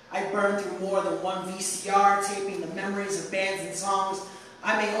 I burned through more than one VCR taping the memories of bands and songs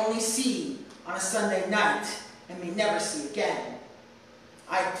I may only see on a Sunday night and may never see again.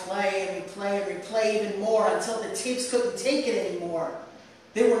 I'd play and replay and replay even more until the tapes couldn't take it anymore.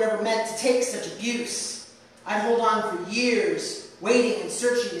 They were never meant to take such abuse. I'd hold on for years, waiting and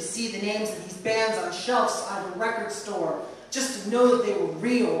searching to see the names of these bands on shelves out of a record store, just to know that they were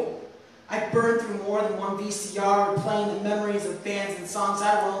real. I burned through more than one VCR replaying the memories of bands and songs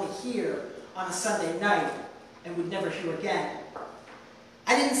I would only hear on a Sunday night and would never hear again.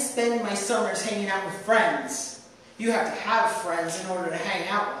 I didn't spend my summers hanging out with friends. You have to have friends in order to hang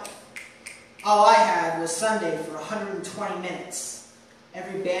out with. All I had was Sunday for 120 minutes.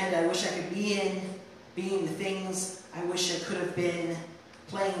 Every band I wish I could be in, being the things I wish I could have been,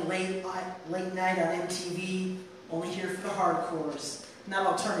 playing late night on MTV, only here for the hardcores, not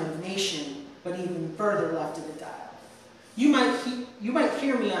Alternative Nation, but even further left of the dial. You might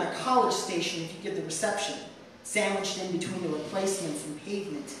hear me on a college station if you get the reception, sandwiched in between the replacements and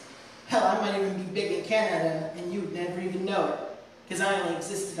pavement. Hell, I might even be big in Canada, and you'd never even know it, because I only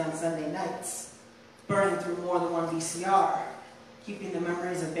existed on Sunday nights, burning through more than one VCR, keeping the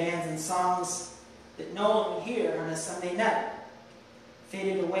memories of bands and songs that no one would hear on a Sunday night,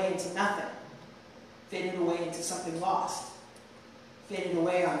 faded away into nothing, faded away into something lost, faded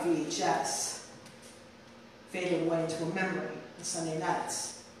away on VHS, faded away into a memory of Sunday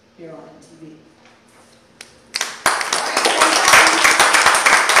nights here on MTV.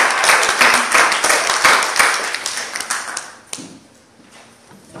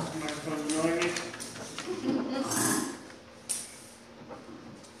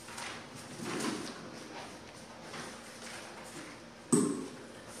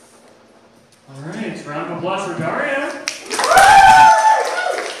 Alright, round of applause for Daria.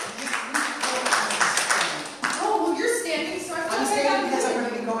 Oh, well, you're standing, so I'm standing because I'm going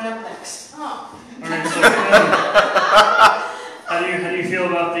to be going up next. Oh. Alright, so how do you feel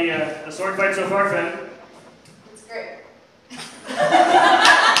about the sword fight so far, Finn? It's great.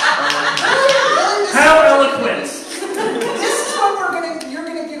 How eloquent! This is what you're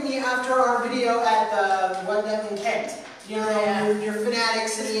gonna give me after our video at the one down in Kent. You know, your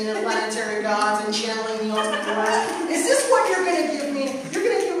fanatics and the interplanetary gods and channeling the ultimate gods. Is this what you're gonna give me? You're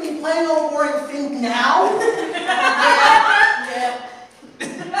gonna give me plain old boring Finn now? Yeah.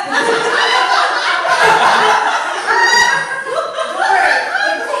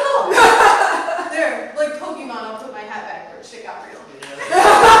 There, like Pokemon, I'll put my hat back where it shit got real.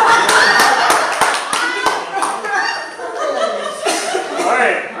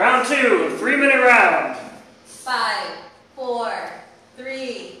 Alright, round 2, 3-minute round. 5, 4,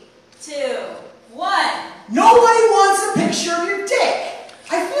 3, 2, 1. Nobody wants a picture of your dick.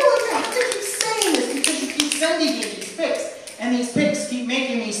 I feel like I have to keep saying this because you keep sending me these pics, and these pics keep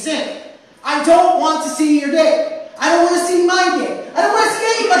making me sick. I don't want to see your dick. I don't want to see my dick. I don't want to see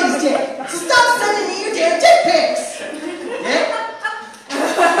anybody's dick. So stop sending me your damn dick pics. Yeah?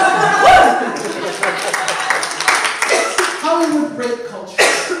 Hollywood rape culture,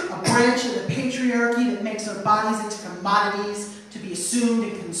 a branch of the patriarchy that makes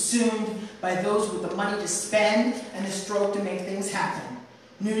consumed and consumed by those with the money to spend and the stroke to make things happen.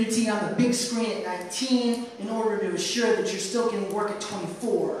 Nudity on the big screen at 19 in order to assure that you're still getting work at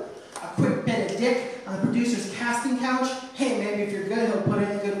 24. A quick bit of dick on the producer's casting couch. Hey, maybe if you're good, he'll put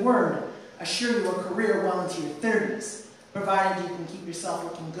in a good word. Assure you a career well into your 30s, provided you can keep yourself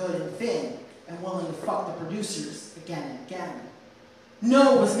looking good and thin and willing to fuck the producers again and again.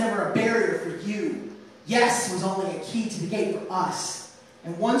 No was never a barrier for you. Yes was only a key to the gate for us.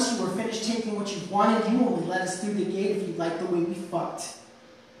 And once you were finished taking what you wanted, you only let us through the gate if you liked the way we fucked.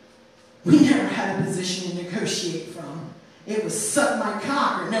 We never had a position to negotiate from. It was suck my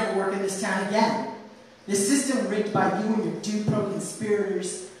cock or never work in this town again. The system rigged by you and your dude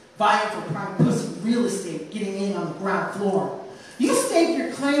pro-conspirators vying for prime pussy real estate, getting in on the ground floor. You stake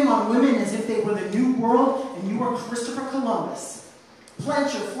your claim on women as if they were the new world and you were Christopher Columbus.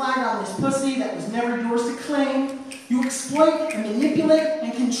 Plant your flag on this pussy that was never yours to claim. You exploit and manipulate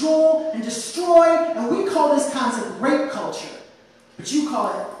and control and destroy, and we call this concept rape culture. But you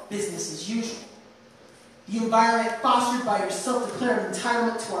call it business as usual. The environment fostered by your self-declared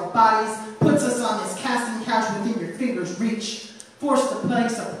entitlement to our bodies puts us on this casting couch within your finger's reach, forced to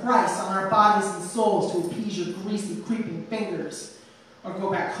place a price on our bodies and souls to appease your greasy, creeping fingers, or go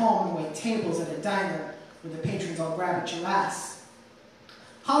back home and wait tables at a diner where the patrons all grab at your ass.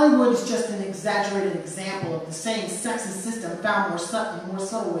 Hollywood is just an exaggerated example of the same sexist system found in more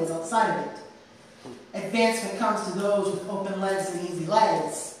subtle ways outside of it. Advancement comes to those with open legs and easy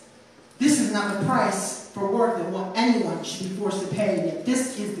legs. This is not the price for work that anyone should be forced to pay, yet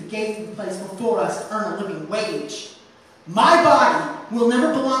this is the gate we place before us to earn a living wage. My body will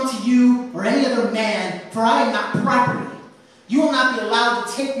never belong to you or any other man, for I am not property. You will not be allowed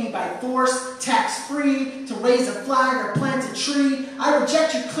to take me by force, tax-free, to raise a flag or plant a tree. I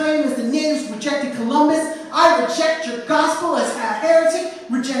reject your claim as the natives rejected Columbus. I reject your gospel as a heretic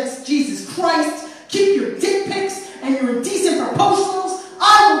rejects Jesus Christ. Keep your dick pics and your indecent proposals.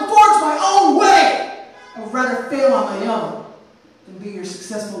 I will forge my own way. I would rather fail on my own than be your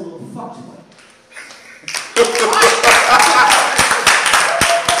successful little fuckboy.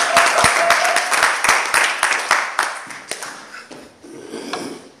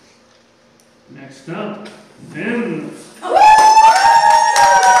 Next up, Finn.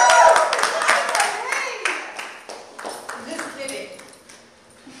 Just kidding.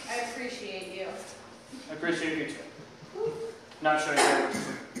 I appreciate you. I appreciate you too. Not showing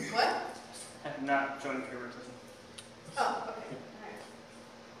favoritism. What? Not showing favoritism. Oh, okay.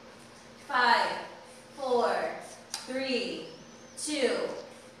 5, 4, 3, 2,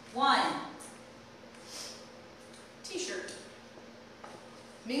 1. T-shirt.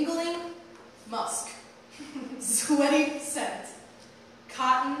 Mingling, musk. Sweaty scent.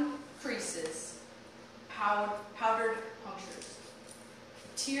 Cotton creases. Powdered punctures.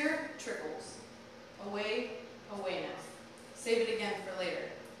 Tear trickles. Away, away now. Save it again for later.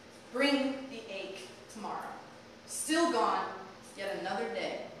 Bring the ache tomorrow. Still gone, yet another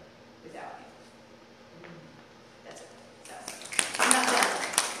day without you. That's it. I'm not done.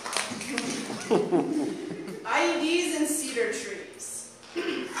 IEDs and cedar trees.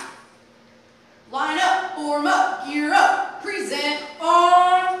 Line up, form up, gear up, present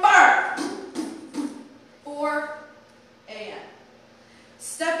on fire. 4 a.m.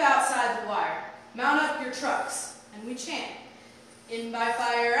 Step outside the wire, mount up your trucks, and we chant. In by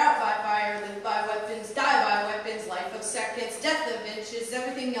fire, out by fire, live by weapons, die by weapons, life of seconds, death of inches,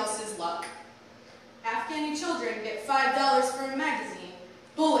 everything else is luck. Afghani children get $5 for a magazine.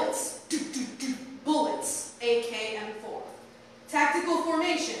 Bullets, bullets, AK-M4. Tactical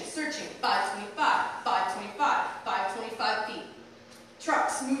formation, searching, 525, 525, 525 feet.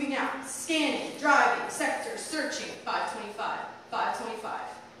 Trucks moving out, scanning, driving, sector, searching, 525, 525.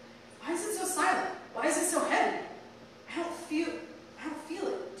 Why is it so silent? Why is it so heavy? I don't feel it.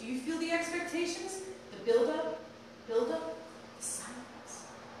 Do you feel the expectations? The build-up, the silence.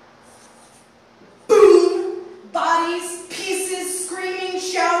 Boom! Bodies, pieces, screaming,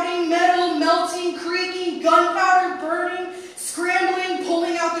 shouting, metal melting, creaking, gunpowder burning, scrambling,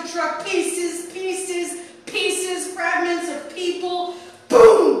 pulling out the truck, pieces, pieces, pieces, fragments of people.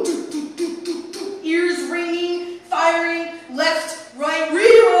 Boom! Ears ringing, firing, left, right,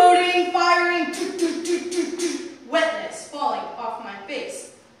 reloading, firing, wetness falling off my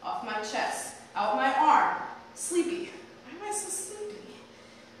face, off my chest, out my arm. Sleepy. Why am I so sleepy?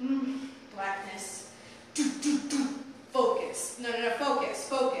 Blackness. Focus. No,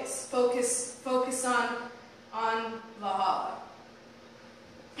 focus on Valhalla.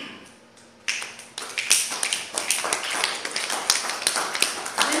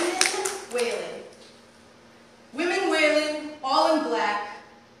 Women wailing, all in black,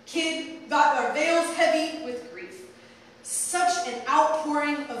 veils heavy with grief. Such an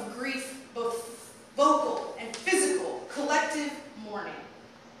outpouring of grief, both vocal and physical, collective mourning.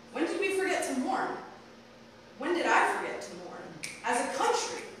 When did we forget to mourn? When did I forget to mourn? As a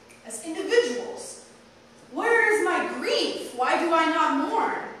country, as individuals. Where is my grief? Why do I not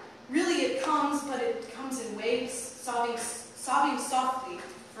mourn? Really it comes, but it comes in waves, sobbing softly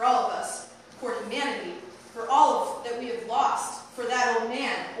for all of us, for humanity, for all that we have lost, for that old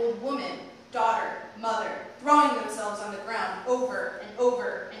man, old woman, daughter, mother, throwing themselves on the ground over and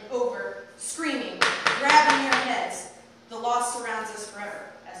over and over, screaming, grabbing their heads. The loss surrounds us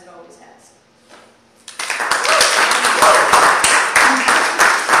forever, as it always has.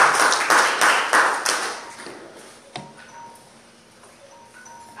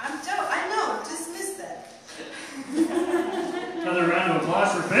 I know, just missed that. Another round of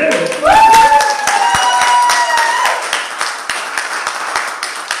applause for Finn.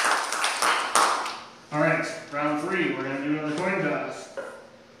 Alright, round 3, we're going to do another coin toss.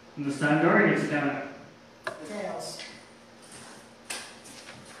 And this time Daria gets to count it. Tails.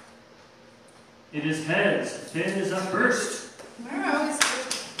 It is heads. Finn is up first.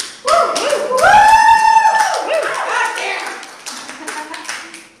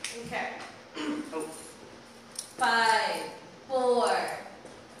 Okay. 5, 4. Are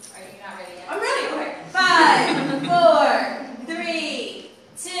you not ready yet? I'm ready. Okay. 5, 4, 3,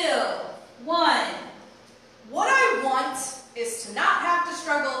 2, 1. What I want is to not have to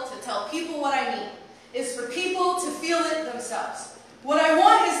struggle to tell people what I need. Is for people to feel it themselves. What I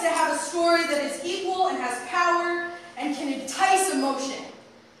want is to have a story that is equal and has power and can entice emotion.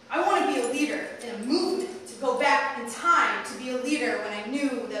 I want to be a leader in a movement, to go back in time to be a leader when I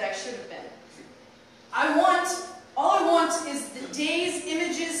knew that I should have been. All I want is the days,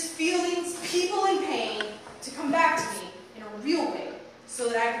 images, feelings, people in pain to come back to me in a real way so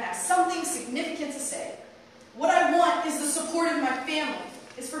that I can have something significant to say. What I want is the support of my family.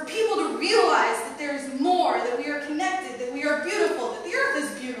 Is for people to realize that there is more, that we are connected, that we are beautiful, that the earth is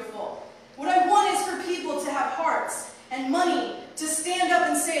beautiful. What I want is for people to have hearts and money to stand up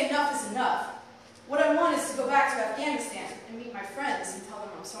and say enough is enough. What I want is to go back to Afghanistan and meet my friends and tell them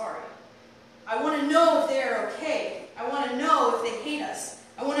I'm sorry. I want to know if they are okay. I want to know if they hate us.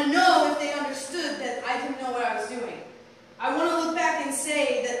 I want to know if they understood that I didn't know what I was doing. I want to look back and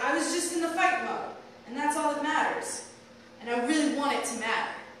say that I was just in the fight mode, and that's all that matters. And I really want it to matter.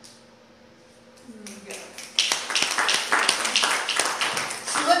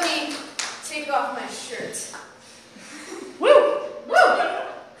 So let me take off my shirt. Woo! Woo!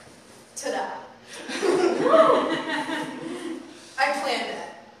 Ta-da! I planned that.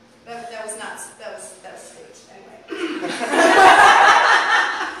 That was staged. Anyway.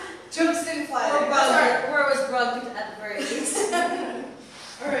 Jokes didn't fly. Where was rugged at the very least.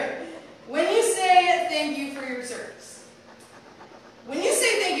 Alright. When you say thank you for your service. When you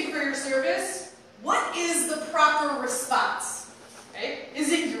say thank you for your service, what is the proper response? Right?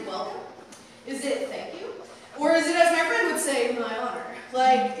 Is it you're welcome? Is it thank you? Or is it, as my friend would say, my honor?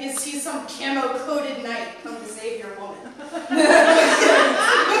 Like, is he some camo-coated knight come to save your woman? But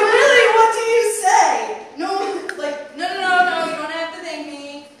really, what do you say? No, like, no, you don't have to thank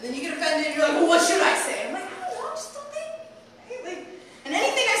me. And then you get offended and you're like, well, what should I say? I'm like, I don't know, just don't thank me. Right? Like, and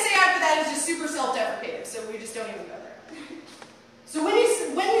anything I say after that is just super self-deprecative, so we just don't even go there. So when you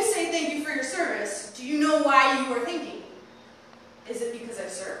say thank you for your service, do you know why you are thinking? Is it because I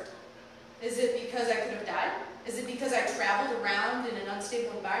served? Is it because I could have died? Is it because I traveled around in an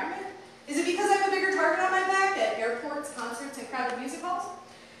unstable environment? Is it because I have a bigger target on my back at airports, concerts, and crowded music halls?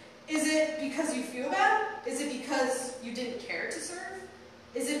 Is it because you feel bad? Is it because you didn't care to serve?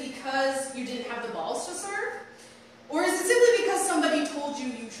 Is it because you didn't have the balls to serve? Or is it simply because somebody told you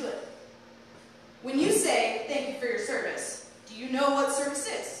you should? When you say thank you for your service, do you know what service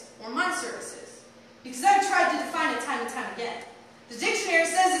is, or my service is? Because I've tried to define it time and time again. The dictionary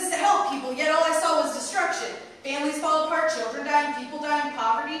says it's to help people, yet all I saw was destruction. Families fall apart, children dying, people dying,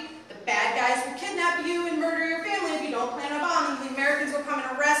 poverty. The bad guys will kidnap you and murder your family if you don't plan a bombing. The Americans will come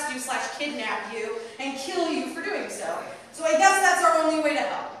and arrest you / kidnap you and kill you for doing so. So I guess that's our only way to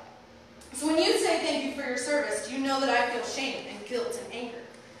help. So when you say thank you for your service, do you know that I feel shame and guilt and anger?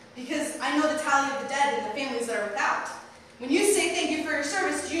 Because I know the tally of the dead and the families that are without. When you say thank you for your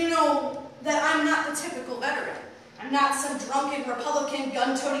service, do you know that I'm not the typical veteran? I'm not some drunken, Republican,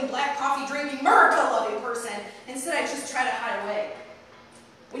 gun-toting, black coffee-drinking, America-loving person. Instead, I just try to hide away.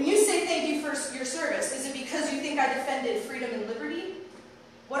 When you say thank you for your service, is it because you think I defended freedom and liberty?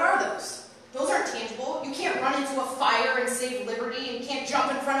 What are those? Those aren't tangible. You can't run into a fire and save liberty, and you can't jump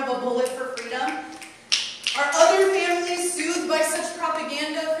in front of a bullet for freedom. Are other families soothed by such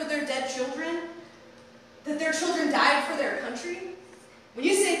propaganda for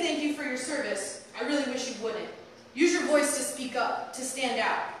your service, I really wish you wouldn't. Use your voice to speak up, to stand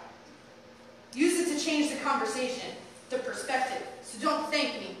out. Use it to change the conversation, the perspective. So don't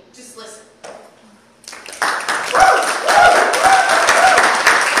thank me, just listen.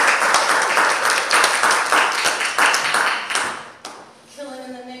 Killing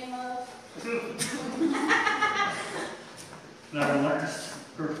in the name of... Now our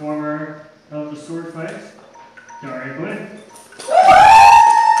last performer of the sword fight, Daria Quinn.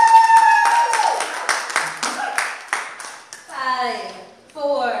 5,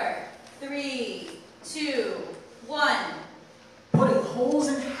 4, 3, 2, 1. Putting holes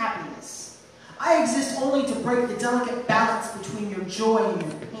in happiness. I exist only to break the delicate balance between your joy and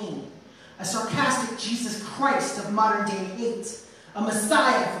your pain. A sarcastic Jesus Christ of modern day hate. A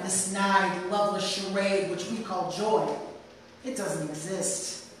messiah for the snide, loveless charade which we call joy. It doesn't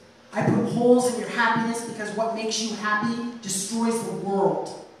exist. I put holes in your happiness because what makes you happy destroys the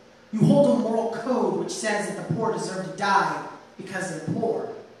world. You hold a moral code which says that the poor deserve to die because they're poor.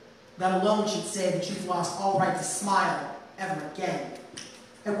 That alone should say that you've lost all right to smile ever again.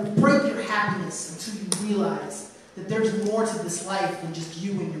 It will break your happiness until you realize that there's more to this life than just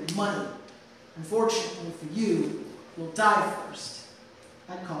you and your money. Unfortunately for you, you'll die first.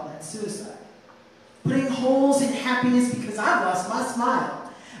 I'd call that suicide. Putting holes in happiness because I've lost my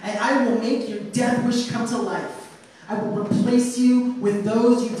smile, and I will make your death wish come to life. I will replace you with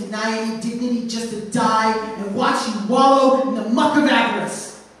those you deny any dignity just to die and watch you wallow in the muck of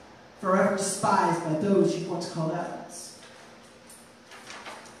avarice, forever despised by those you once called allies.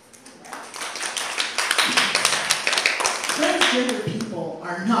 Transgender people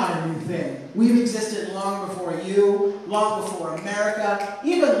are not a new thing. We've existed long before you, long before America,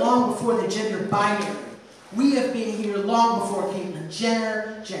 even long before the gender binary. We have been here long before Caitlyn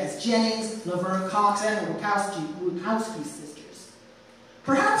Jenner, Jazz Jennings, Laverne Cox, and the Wachowski sisters.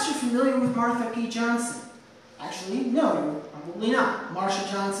 Perhaps you're familiar with Martha P. Johnson. Actually, no, you're probably not. Marsha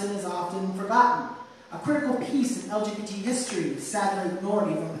Johnson is often forgotten. A critical piece in LGBT history, sadly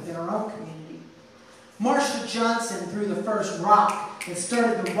ignored even within our own community. Marsha Johnson threw the first rock that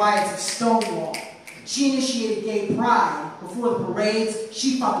started the riots of Stonewall. She initiated gay pride. Before the parades,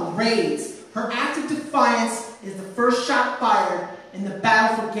 she fought the raids. Her act of defiance is the first shot fired in the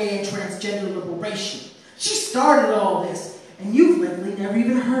battle for gay and transgender liberation. She started all this, and you've likely never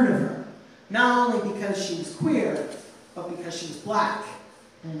even heard of her. Not only because she was queer, but because she was black.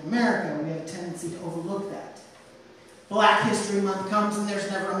 And in America, we have a tendency to overlook that. Black History Month comes and there's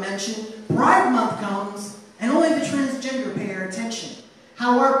never a mention. Pride Month comes and only the transgender pay her attention.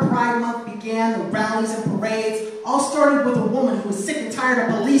 How our Pride Month began, the rallies and parades, all started with a woman who was sick and tired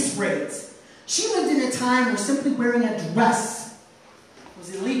of police raids. She lived in a time where simply wearing a dress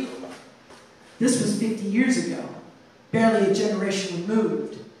was illegal. This was 50 years ago, barely a generation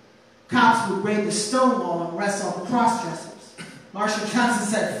removed. Cops would raid the Stonewall and arrest all the cross-dressers. Marsha Johnson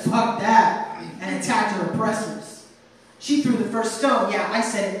said, "Fuck that," and attacked her oppressors. She threw the first stone. Yeah, I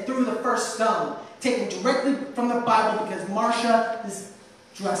said it, threw the first stone, taken directly from the Bible because Marsha's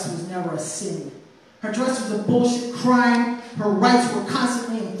dress was never a sin. Her dress was a bullshit crime. Her rights were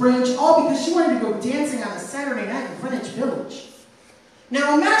constantly infringed, all because she wanted to go dancing on a Saturday night in Greenwich Village.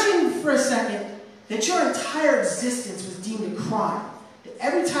 Now imagine for a second that your entire existence was deemed a crime. That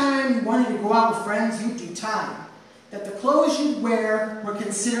every time you wanted to go out with friends, you'd do time. That the clothes you'd wear were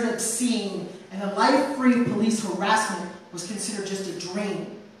considered obscene, and the life-free police harassment was considered just a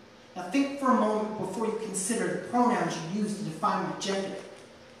dream. Now think for a moment before you consider the pronouns you use to define your gender.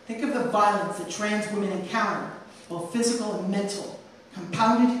 Think of the violence that trans women encounter, both physical and mental,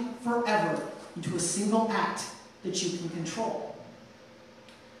 compounded forever into a single act that you can control.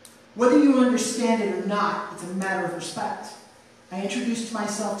 Whether you understand it or not, it's a matter of respect. I introduced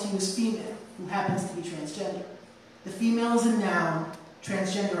myself to you as female, who happens to be transgender. The female is a noun,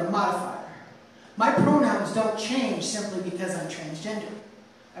 transgender a modifier. My pronouns don't change simply because I'm transgender.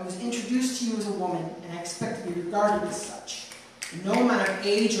 I was introduced to you as a woman, and I expect to be regarded as such. No amount of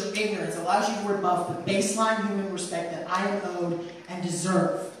age or ignorance allows you to rebuff the baseline human respect that I am owed and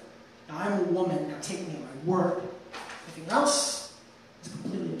deserve. Now, I'm a woman, now take me at my word. Anything else is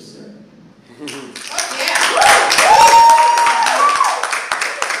completely absurd.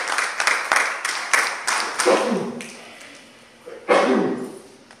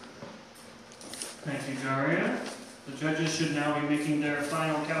 Thank you, Daria. The judges should now be making their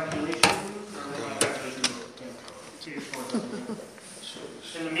final calculations.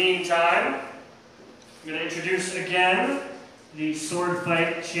 In the meantime, I'm going to introduce again the Sword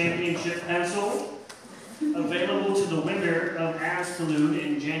Fight Championship pencil, available to the winner of Absolute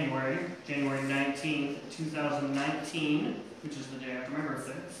in January 19th, 2019, which is the day after my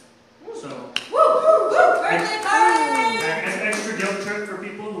birthday. So, Birthday party! an extra guilt trip for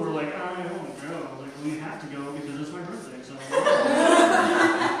people who are like, I don't know. Like, we have to go because it's my birthday. So.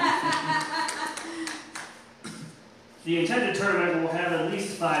 The intended tournament will have at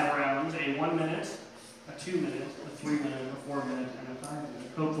least 5 rounds: a 1 minute, a 2 minute, a 3 minute, a 4 minute, and a 5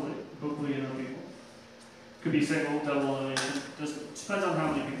 minute. Hopefully enough people. Could be single, double elimination. Just depends on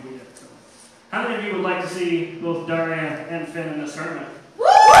how many people we get. So. How many of you would like to see both Daria and Finn in this tournament? How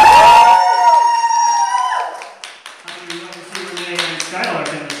many of you would like to see Renay and Skylark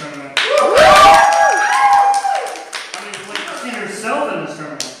in this tournament? How many would like to see yourself in this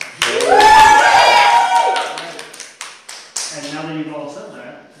tournament? And now that you've all said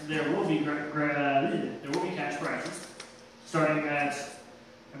that, there will be cash prizes, starting at,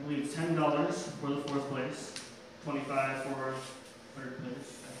 I believe, $10 for the 4th place, $25 for 3rd place,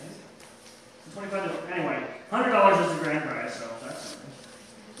 I think. $25. Anyway, $100 is the grand prize, so that's something.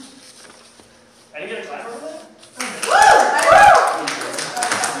 I didn't get a clap over that?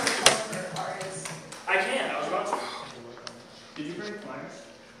 I can. I was about to. Did you bring flyers?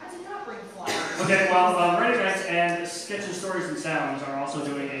 I did not bring flyers. Okay, well, Renay and Sketches, Stories, and Sounds are also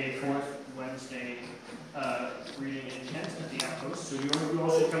doing a 4th Wednesday reading in Kent at the Outpost, so you all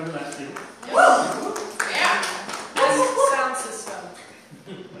should come to that too. Yeah. Sound system.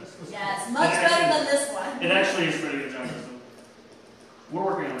 Yes, much better than this one. It actually is pretty good sound system. We're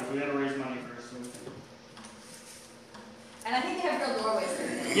working on it. We got to raise money first. So. And I think they have real doorways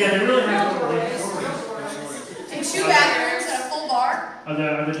there. Yeah, they really have doorways. And 2 bathrooms and a full bar. Are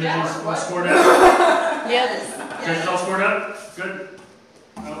the judges all scored up? Yep. Judges all scored up? Good.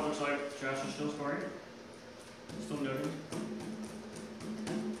 Oh, it looks like Josh is still scoring. Still noting.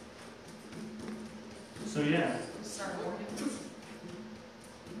 So yeah.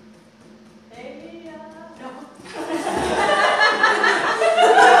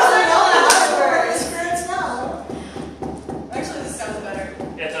 Actually, this sounds better.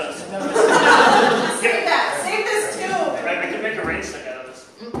 Yeah, it does. Save that. Save this too. Right, we can make a rain stick out of this.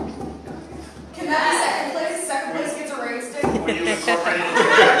 Can that be second place? Second place gets a rain stick? When you incorporate it.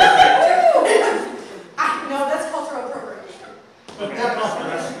 No, that's cultural appropriation. Okay.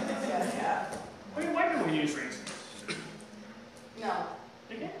 Yeah. Why do we use rain sticks? No.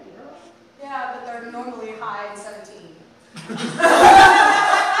 They can, Yeah, but they're normally high in 17.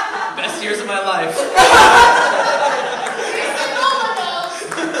 Best years of my life.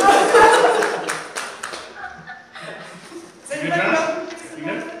 You good, Josh? You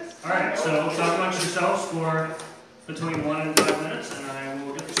good? Alright, so talk amongst yourselves for between 1 and 5 minutes, and I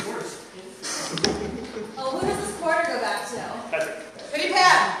will get the scores. Oh, who does this quarter go back to? Patrick. Pretty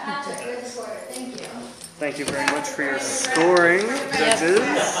Pat. Patrick, where's the quarter? Thank you. Thank you very much for your scoring, judges.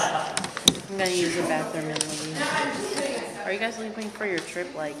 I'm gonna use the bathroom and leave. Are you guys leaving for your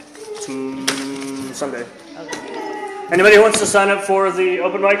trip like Sunday? Okay. Anybody who wants to sign up for the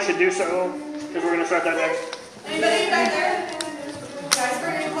open mic should do so, because we're going to start that next. Anybody back there? Guys,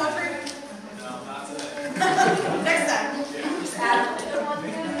 bring any poetry? No, not today. Next time.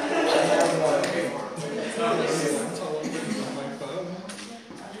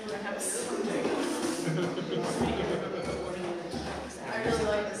 I really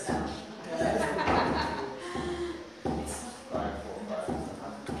like this sound.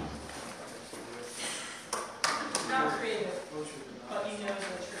 Not creative, but you know the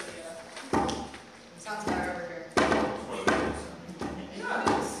trivia. Sounds better over here.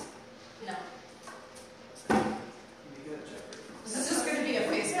 No. This is just going to be a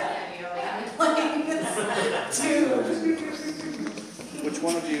Facebook video. I'm playing this too. Which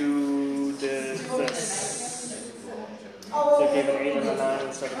one of you did this? Oh. So gave an 8 and a 9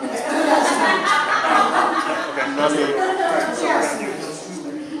 instead of a 9. Okay, that's good. Alright, so we're going to do this.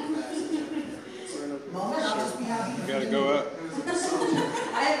 You gotta go up.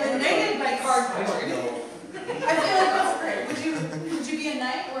 I have been naked by cardboard. I feel like that's great. Would you be a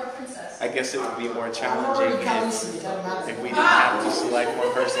knight or a princess? I guess it would be more challenging if we didn't have to select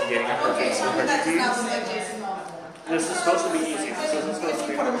one person getting a Okay, perfect so score. that does not look like Jason Momoa. This is supposed to be easy. This isn't supposed to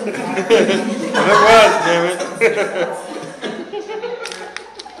be hard. It was, damn it.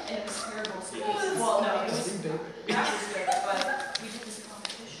 And it was terrible to me. Well, no, it was that was great, but we did this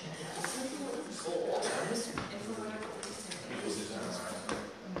competition. And for whatever reason,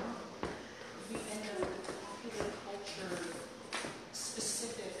 we ended up with popular culture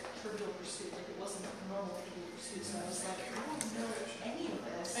specific Trivial Pursuit. Like it wasn't normal Trivial Pursuit, so I was like, I don't know any of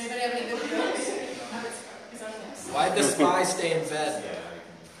this. Anybody have any good jokes? Why'd the spy stay in bed?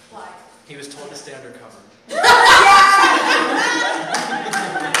 Why? He was told to stay undercover. That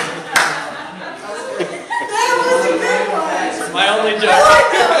was a good one. It's my only joke. I like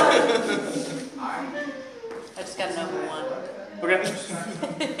that one.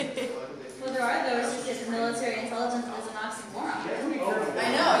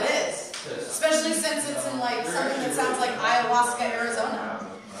 like something that sounds like ayahuasca, Arizona.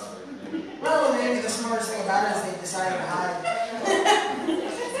 Well, maybe the smartest thing about it is they decided to hide.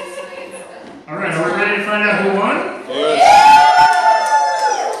 All right, are we ready to find out who won? Yes.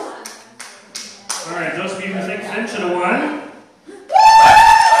 All right, those of you who think Finn should have won.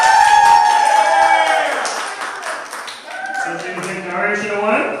 Those of you who think Daria should have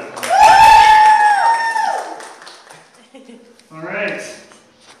won. All right.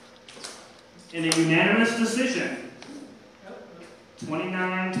 In a unanimous decision,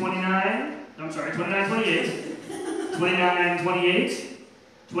 29-28, 29-28,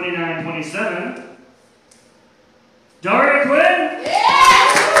 29-27, Daria Quinn!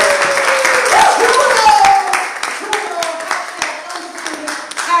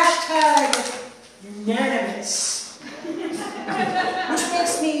 Hashtag unanimous. Which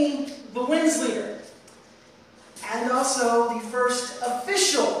makes me the wins leader. And also the first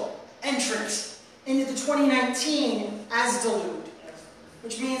official entrant into the 2019 Azriel.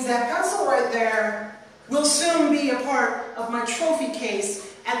 Which means that pencil right there will soon be a part of my trophy case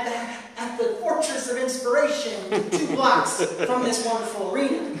at the Fortress of Inspiration 2 blocks from this wonderful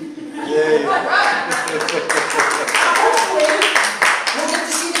arena. Yay. Hopefully, we'll get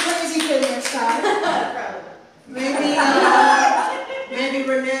to see the crazy kid next time. Maybe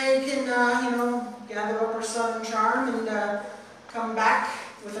Renay can, gather up her southern charm and come back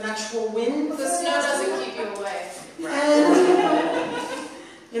with an actual win. The snow doesn't keep you away. And,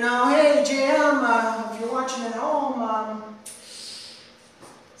 hey, JM, if you're watching at home,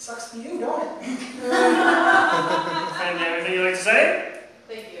 sucks for you, don't it? And anything you'd like to say?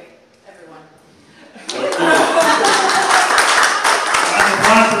 Thank you, everyone.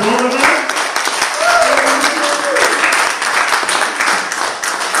 Applause for both of them.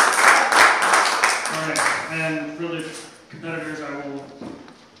 All right, and for the competitors, I will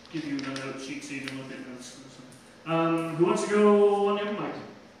give you the note sheet so you can look at notes. Who wants to go on the open mic?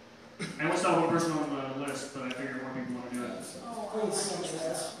 I only saw one person on the list, but I figured more people want to do it. Okay.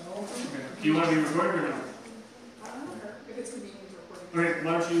 Do you want to be recorded or not? I don't know if it's convenient to record. All right,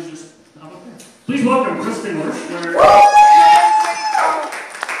 why don't you just hop up there? Please welcome Kristen Worshler.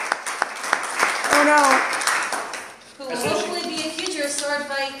 Oh no. Who will hopefully be a future sword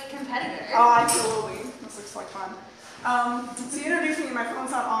fight competitor. Oh, absolutely. This looks like fun. So you introduced me, my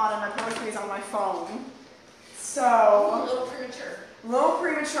phone's not on, and my poetry is on my phone. So. A little premature. A little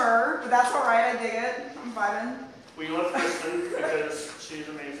premature, but that's alright, I dig it. I'm vibing. We love Kristen because she's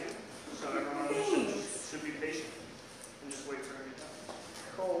amazing. So everyone should be patient and just wait for her to come.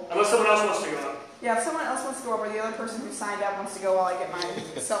 Cool. Unless someone else wants to go up. Yeah, if someone else wants to go up, or the other person who signed up wants to go while I get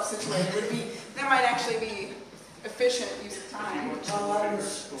myself situated, that might actually be efficient use of time. I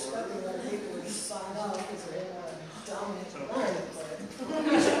was expecting that people would sign up because they want to dominate the world.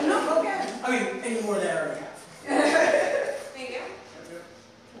 No, okay. I mean, any more than I already have. Thank you.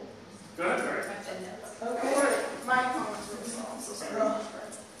 Go ahead, Barry. Okay. My phone was really slow, I'm so sorry.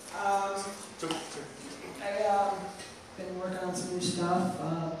 I've been working on some new stuff.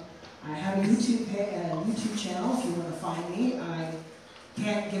 I have a YouTube channel if you want to find me. I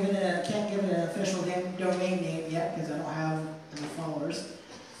can't give it an official domain name yet because I don't have any followers.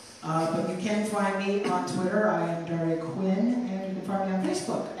 But you can find me on Twitter. I am Daria Quinn, and you can find me on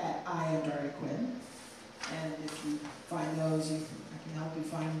Facebook at I am Daria Quinn. And if you find those, I can help you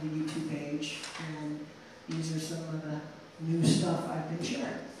find the YouTube page. And these are some of the new stuff I've been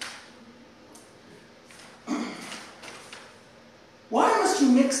sharing. Why must you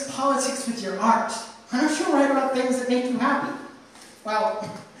mix politics with your art? Why don't you write about things that make you happy? Well,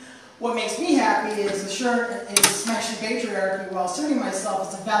 what makes me happy is smashing patriarchy while asserting myself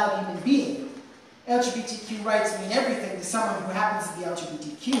as a valid human being. LGBTQ rights mean everything to someone who happens to be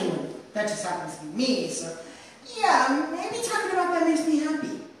LGBTQ, and that just happens to be me, so yeah, maybe talking about that makes me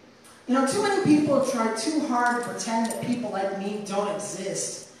happy. Too many people have tried too hard to pretend that people like me don't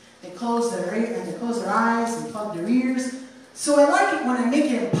exist. They close their eyes and plug their ears. So I like it when I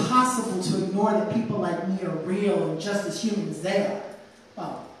make it impossible to ignore that people like me are real and just as human as they are.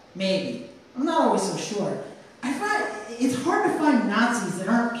 Well, maybe. I'm not always so sure. I find it's hard to find Nazis that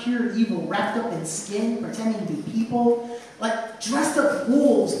aren't pure evil wrapped up in skin, pretending to be people, like dressed up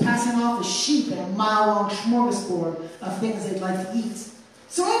wolves passing off as sheep in a mile-long smorgasbord of things they'd like to eat.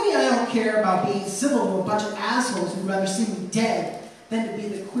 So maybe I don't care about being civil to a bunch of assholes who'd rather see me dead than to be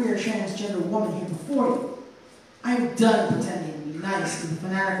the queer transgender woman here before you. I'm done pretending to be nice to the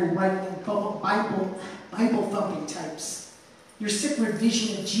fanatical right-wing Bible-thumping types. Your sick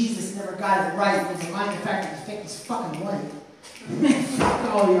revision of Jesus never got it right when the manufactured the fake as fucking white. Man, fuck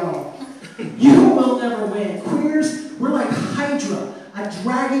all y'all. You will never win. Queers, we're like Hydra, a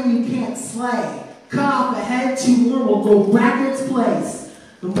dragon you can't slay. Cut off a head, 2 more will go back its place.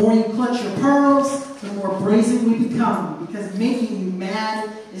 The more you clutch your pearls, the more brazen we become, because making you mad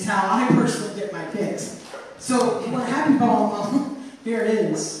is how I personally get my picks. So, if you want a happy poem, here it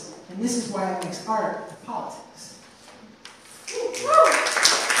is. And this is why it makes art of politics.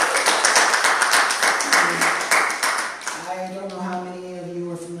 I don't know how many of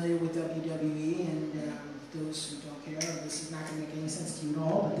you are familiar with WWE, and those who don't care, this is not going to make any sense to you at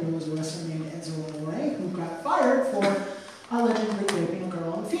all, but there was a wrestler named Renay who got fired for allegedly raping a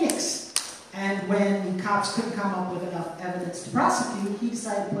girl in Phoenix. And when the cops couldn't come up with enough evidence to prosecute, he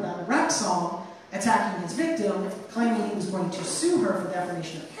decided to put out a rap song attacking his victim, claiming he was going to sue her for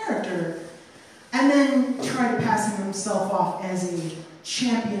defamation of character, and then tried to pass himself off as a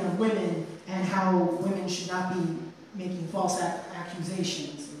champion of women and how women should not be making false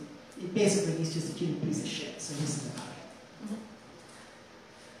accusations. Basically, he's just a human piece of shit, so this is about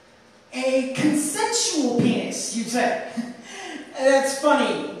it. A consensual penis, you'd say. That's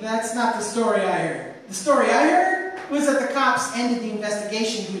funny. That's not the story I heard. The story I heard was that the cops ended the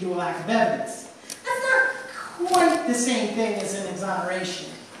investigation due to a lack of evidence. That's not quite the same thing as an exoneration.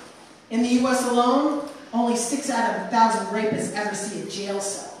 In the US alone, only 6 out of 1,000 rapists ever see a jail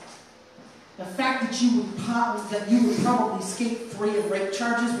cell. The fact that you would probably escape free of rape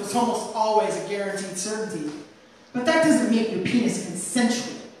charges was almost always a guaranteed certainty. But that doesn't make your penis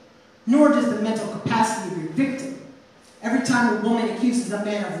consensual, nor does the mental capacity of your victim. Every time a woman accuses a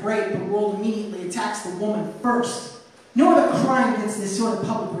man of rape, the world immediately attacks the woman first. No other crime gets this sort of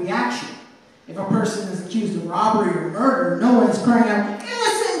public reaction. If a person is accused of robbery or murder, no one is crying out,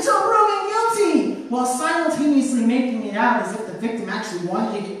 "Innocent until proven guilty," while simultaneously making it out as if the victim actually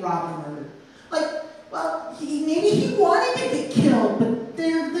wanted to get robbed or murdered. Like, well, maybe he wanted to get killed, but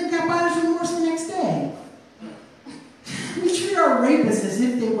they got buyer's remorse the next day. We treat our rapists as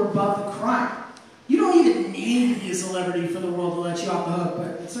if they were above the crime. You don't even need to be a celebrity for the world to let you off the hook, but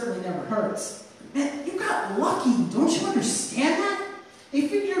it certainly never hurts. Man, you got lucky. Don't you understand that? They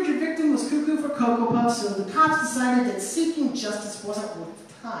figured your victim was cuckoo for Cocoa Puffs, so the cops decided that seeking justice wasn't worth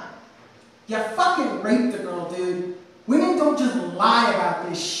the time. You fucking raped the girl, dude. Women don't just lie about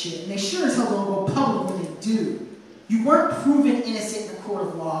this shit, and they sure as hell don't go public when they do. You weren't proven innocent in a court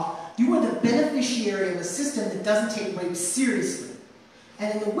of law. You were the beneficiary of a system that doesn't take rape seriously.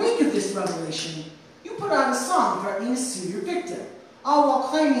 And in the wake of this revelation, you put out a song threatening to sue your victim, all while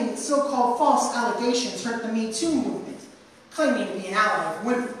claiming that so-called false allegations hurt the Me Too movement, claiming to be an ally of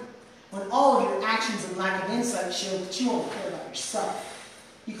women, when all of your actions and lack of insight show that you only care about yourself.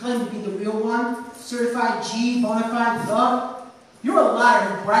 You claim to be the real one, certified G, bona fide thug. You're a liar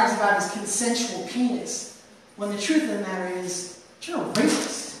who brags about his consensual penis, when the truth of the matter is, you're a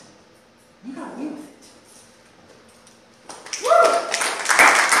rapist. You got away with it. Woo!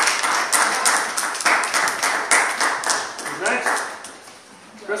 Next,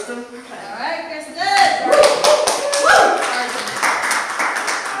 Kristen. All right, Kristen.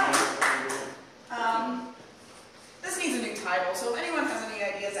 This needs a new title, so if anyone has any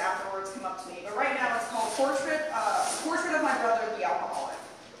ideas afterwards, come up to me. But right now it's called Portrait of My Brother, the Alcoholic.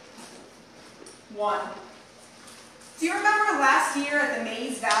 1. Do you remember last year at the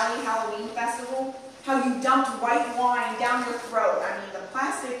Maze Valley Halloween Festival? How you dumped white wine down your throat? I mean, the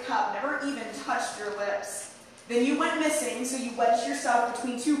plastic cup never even touched your lips. Then you went missing, so you wedged yourself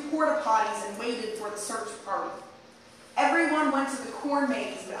between 2 porta potties and waited for the search party. Everyone went to the corn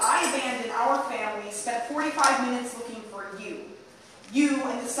maze, but I abandoned our family, spent 45 minutes looking for you. You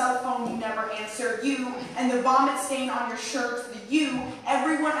and the cell phone you never answered. You and the vomit stain on your shirt. The you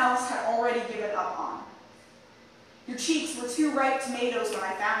everyone else had already given up on. Your cheeks were 2 ripe tomatoes when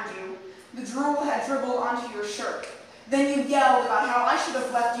I found you. The drool had dribbled onto your shirt. Then you yelled about how I should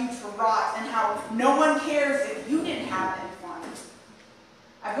have left you to rot and how no one cares if you didn't have any fun.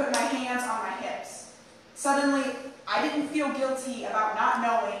 I put my hands on my hips. Suddenly, I didn't feel guilty about not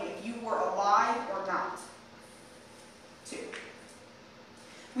knowing if you were alive or not. 2.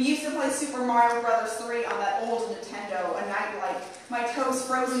 We used to play Super Mario Bros. 3 on that old Nintendo, a nightlight, my toes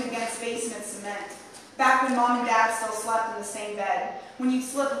frozen against basement cement. Back when Mom and Dad still slept in the same bed, when you'd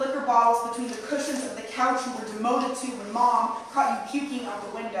slip liquor bottles between the cushions of the couch you were demoted to when Mom caught you puking out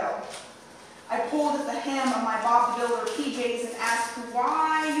the window. I pulled at the hem of my Bob the Builder PJs and asked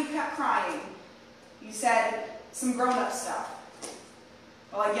why you kept crying. You said, some grown-up stuff.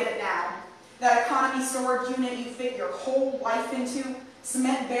 Well, I get it now. That economy storage unit you fit your whole life into,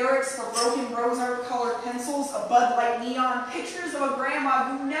 cement barracks for broken rose-colored pencils, a Bud Light neon, pictures of a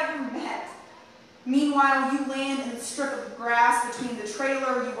grandma you never met. Meanwhile, you land in the strip of grass between the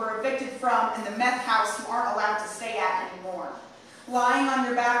trailer you were evicted from and the meth house you aren't allowed to stay at anymore. Lying on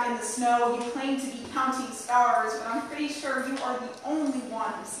your back in the snow, you claim to be counting stars, but I'm pretty sure you are the only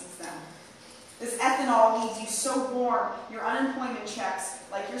one who sees them. This ethanol leaves you so warm, your unemployment checks,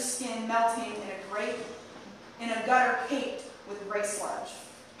 like your skin melting in a gutter caked with gray sludge.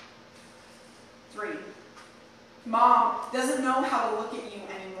 3. Mom doesn't know how to look at you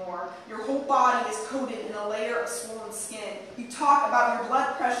anymore. Your whole body is coated in a layer of swollen skin. You talk about your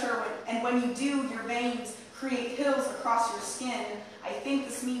blood pressure, and when you do, your veins create hills across your skin. I think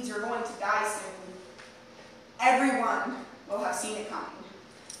this means you're going to die soon. Everyone will have seen it coming.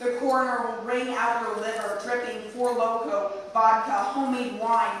 The coroner will wring out your liver, dripping Four Loko, vodka, homemade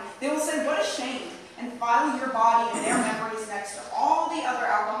wine. They will say, what a shame, and file your body and their memories next to all the other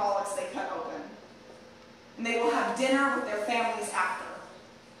alcoholics they cut open. And they will have dinner with their families after.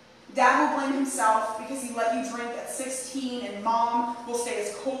 Dad will blame himself because he let you drink at 16, and Mom will stay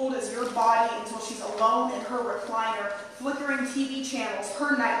as cold as your body until she's alone in her recliner, flickering TV channels,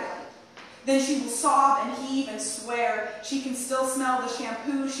 her nightlight. Then she will sob and heave and swear she can still smell the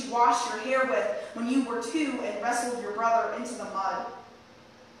shampoo she washed your hair with when you were 2 and wrestled your brother into the mud.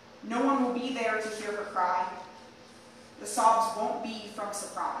 No one will be there to hear her cry. The sobs won't be from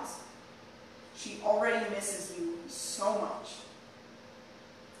surprise. She already misses you so much.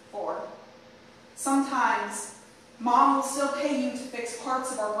 4. Sometimes, Mom will still pay you to fix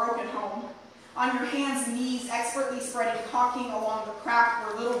parts of our broken home. On your hands and knees, expertly spreading caulking along the crack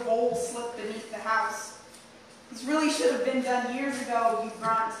where little bowls slip beneath the house. This really should have been done years ago, you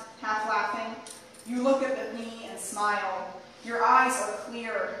grunt, half laughing. You look up at me and smile. Your eyes are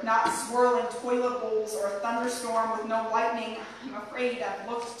clear, not swirling toilet bowls or a thunderstorm with no lightning. I'm afraid I've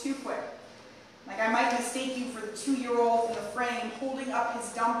looked too quick. Like I might mistake you for the 2-year-old in the frame holding up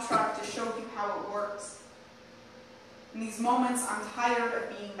his dump truck to show you how it works. In these moments, I'm tired of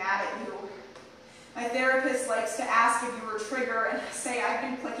being mad at you. My therapist likes to ask if you were a trigger, and I say I've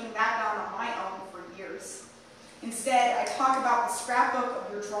been clicking that down on my own for years. Instead, I talk about the scrapbook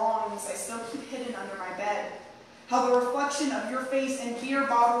of your drawings I still keep hidden under my bed. How the reflection of your face in beer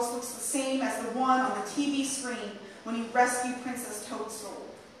bottles looks the same as the one on the TV screen when you rescue Princess Toadstool.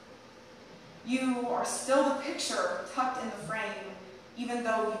 You are still the picture tucked in the frame, even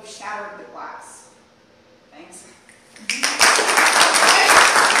though you've shattered the glass. Thanks.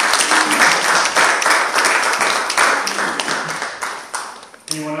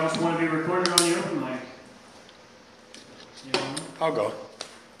 Anyone else want to be recorded on the open mic? I'll go.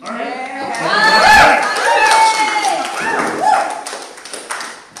 All right.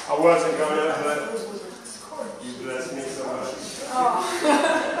 I wasn't gonna, but you blessed me so much.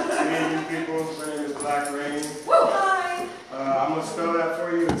 To meet you people, my name is Black Rain. Hi. I'm gonna spell that for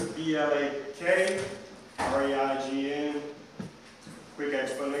you. It's BLAK RAIGN. Quick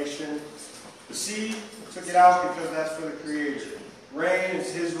explanation. The C, took it out because that's for the Creator. Rain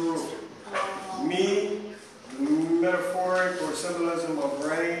is his rule. Me, the metaphoric or symbolism of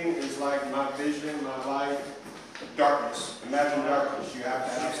rain is like my vision, my life, darkness. Imagine darkness. You have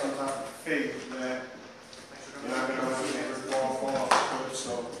to have some type of faith that you're not going to let it fall off the cliff.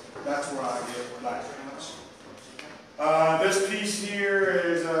 So that's where I get Black Rain. This piece here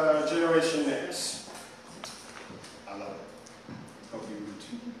is Generation X. I love it. Hope you do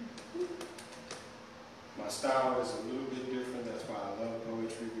too. My style is a little bit different. That's why I love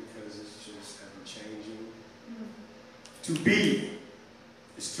poetry, because it's just ever-changing. To be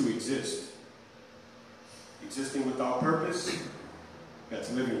is to exist. Existing without purpose, that's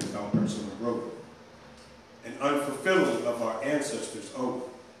living without personal growth. An unfulfilling of our ancestors' oath.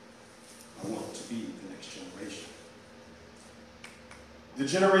 I want to be the next generation. The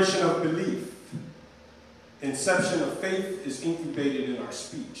generation of belief. Inception of faith is incubated in our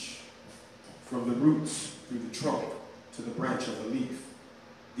speech. From the roots through the trunk to the branch of a leaf.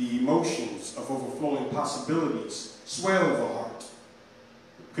 The emotions of overflowing possibilities swell the heart,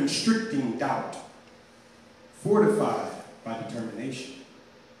 constricting doubt, fortified by determination.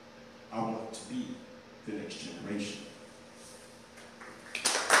 I want to be the next generation.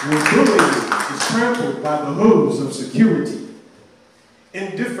 Where bullying is trampled by the hooves of security.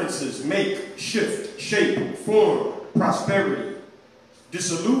 Indifferences make, shift, shape, form, prosperity.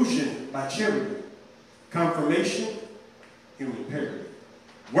 Disillusion by charity. Confirmation, human parity.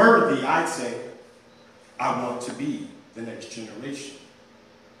 Worthy, I'd say, I want to be the next generation.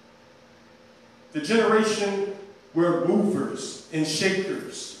 The generation where movers and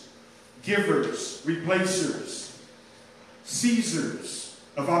shakers, givers, replacers, seizers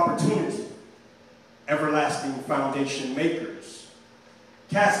of opportunity, everlasting foundation makers,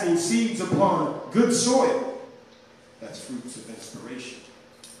 casting seeds upon good soil, that's fruits of inspiration.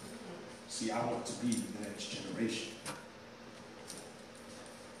 See, I want to be the next generation.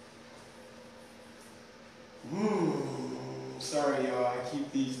 Sorry, y'all. I keep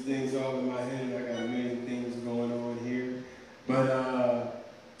these things all in my head. I got a million things going on here. But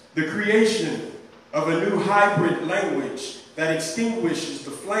the creation of a new hybrid language that extinguishes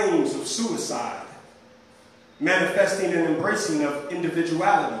the flames of suicide, manifesting and embracing of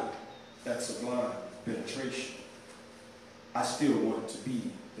individuality, that sublime penetration. I still want to be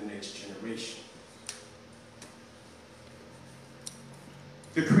the next generation.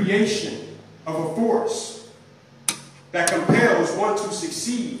 The creation of a force that compels one to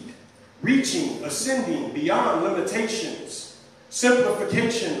succeed, reaching, ascending beyond limitations,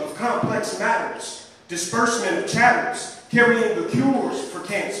 simplification of complex matters, disbursement of chatters, carrying the cures for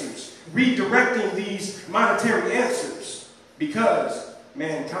cancers, redirecting these monetary answers, because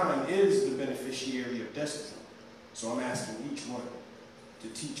mankind is the beneficiary of destiny. So I'm asking each one to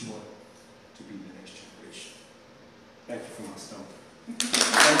teach one to be the next generation. Thank you for my stomach.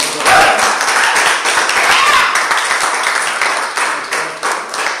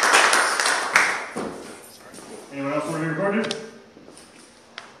 Anyone else want to be recorded?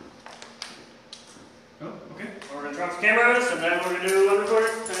 No? Okay. We're going to drop the cameras, and then we're going to do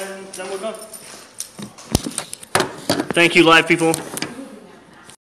unrecorded, and then we're done. Thank you, live people.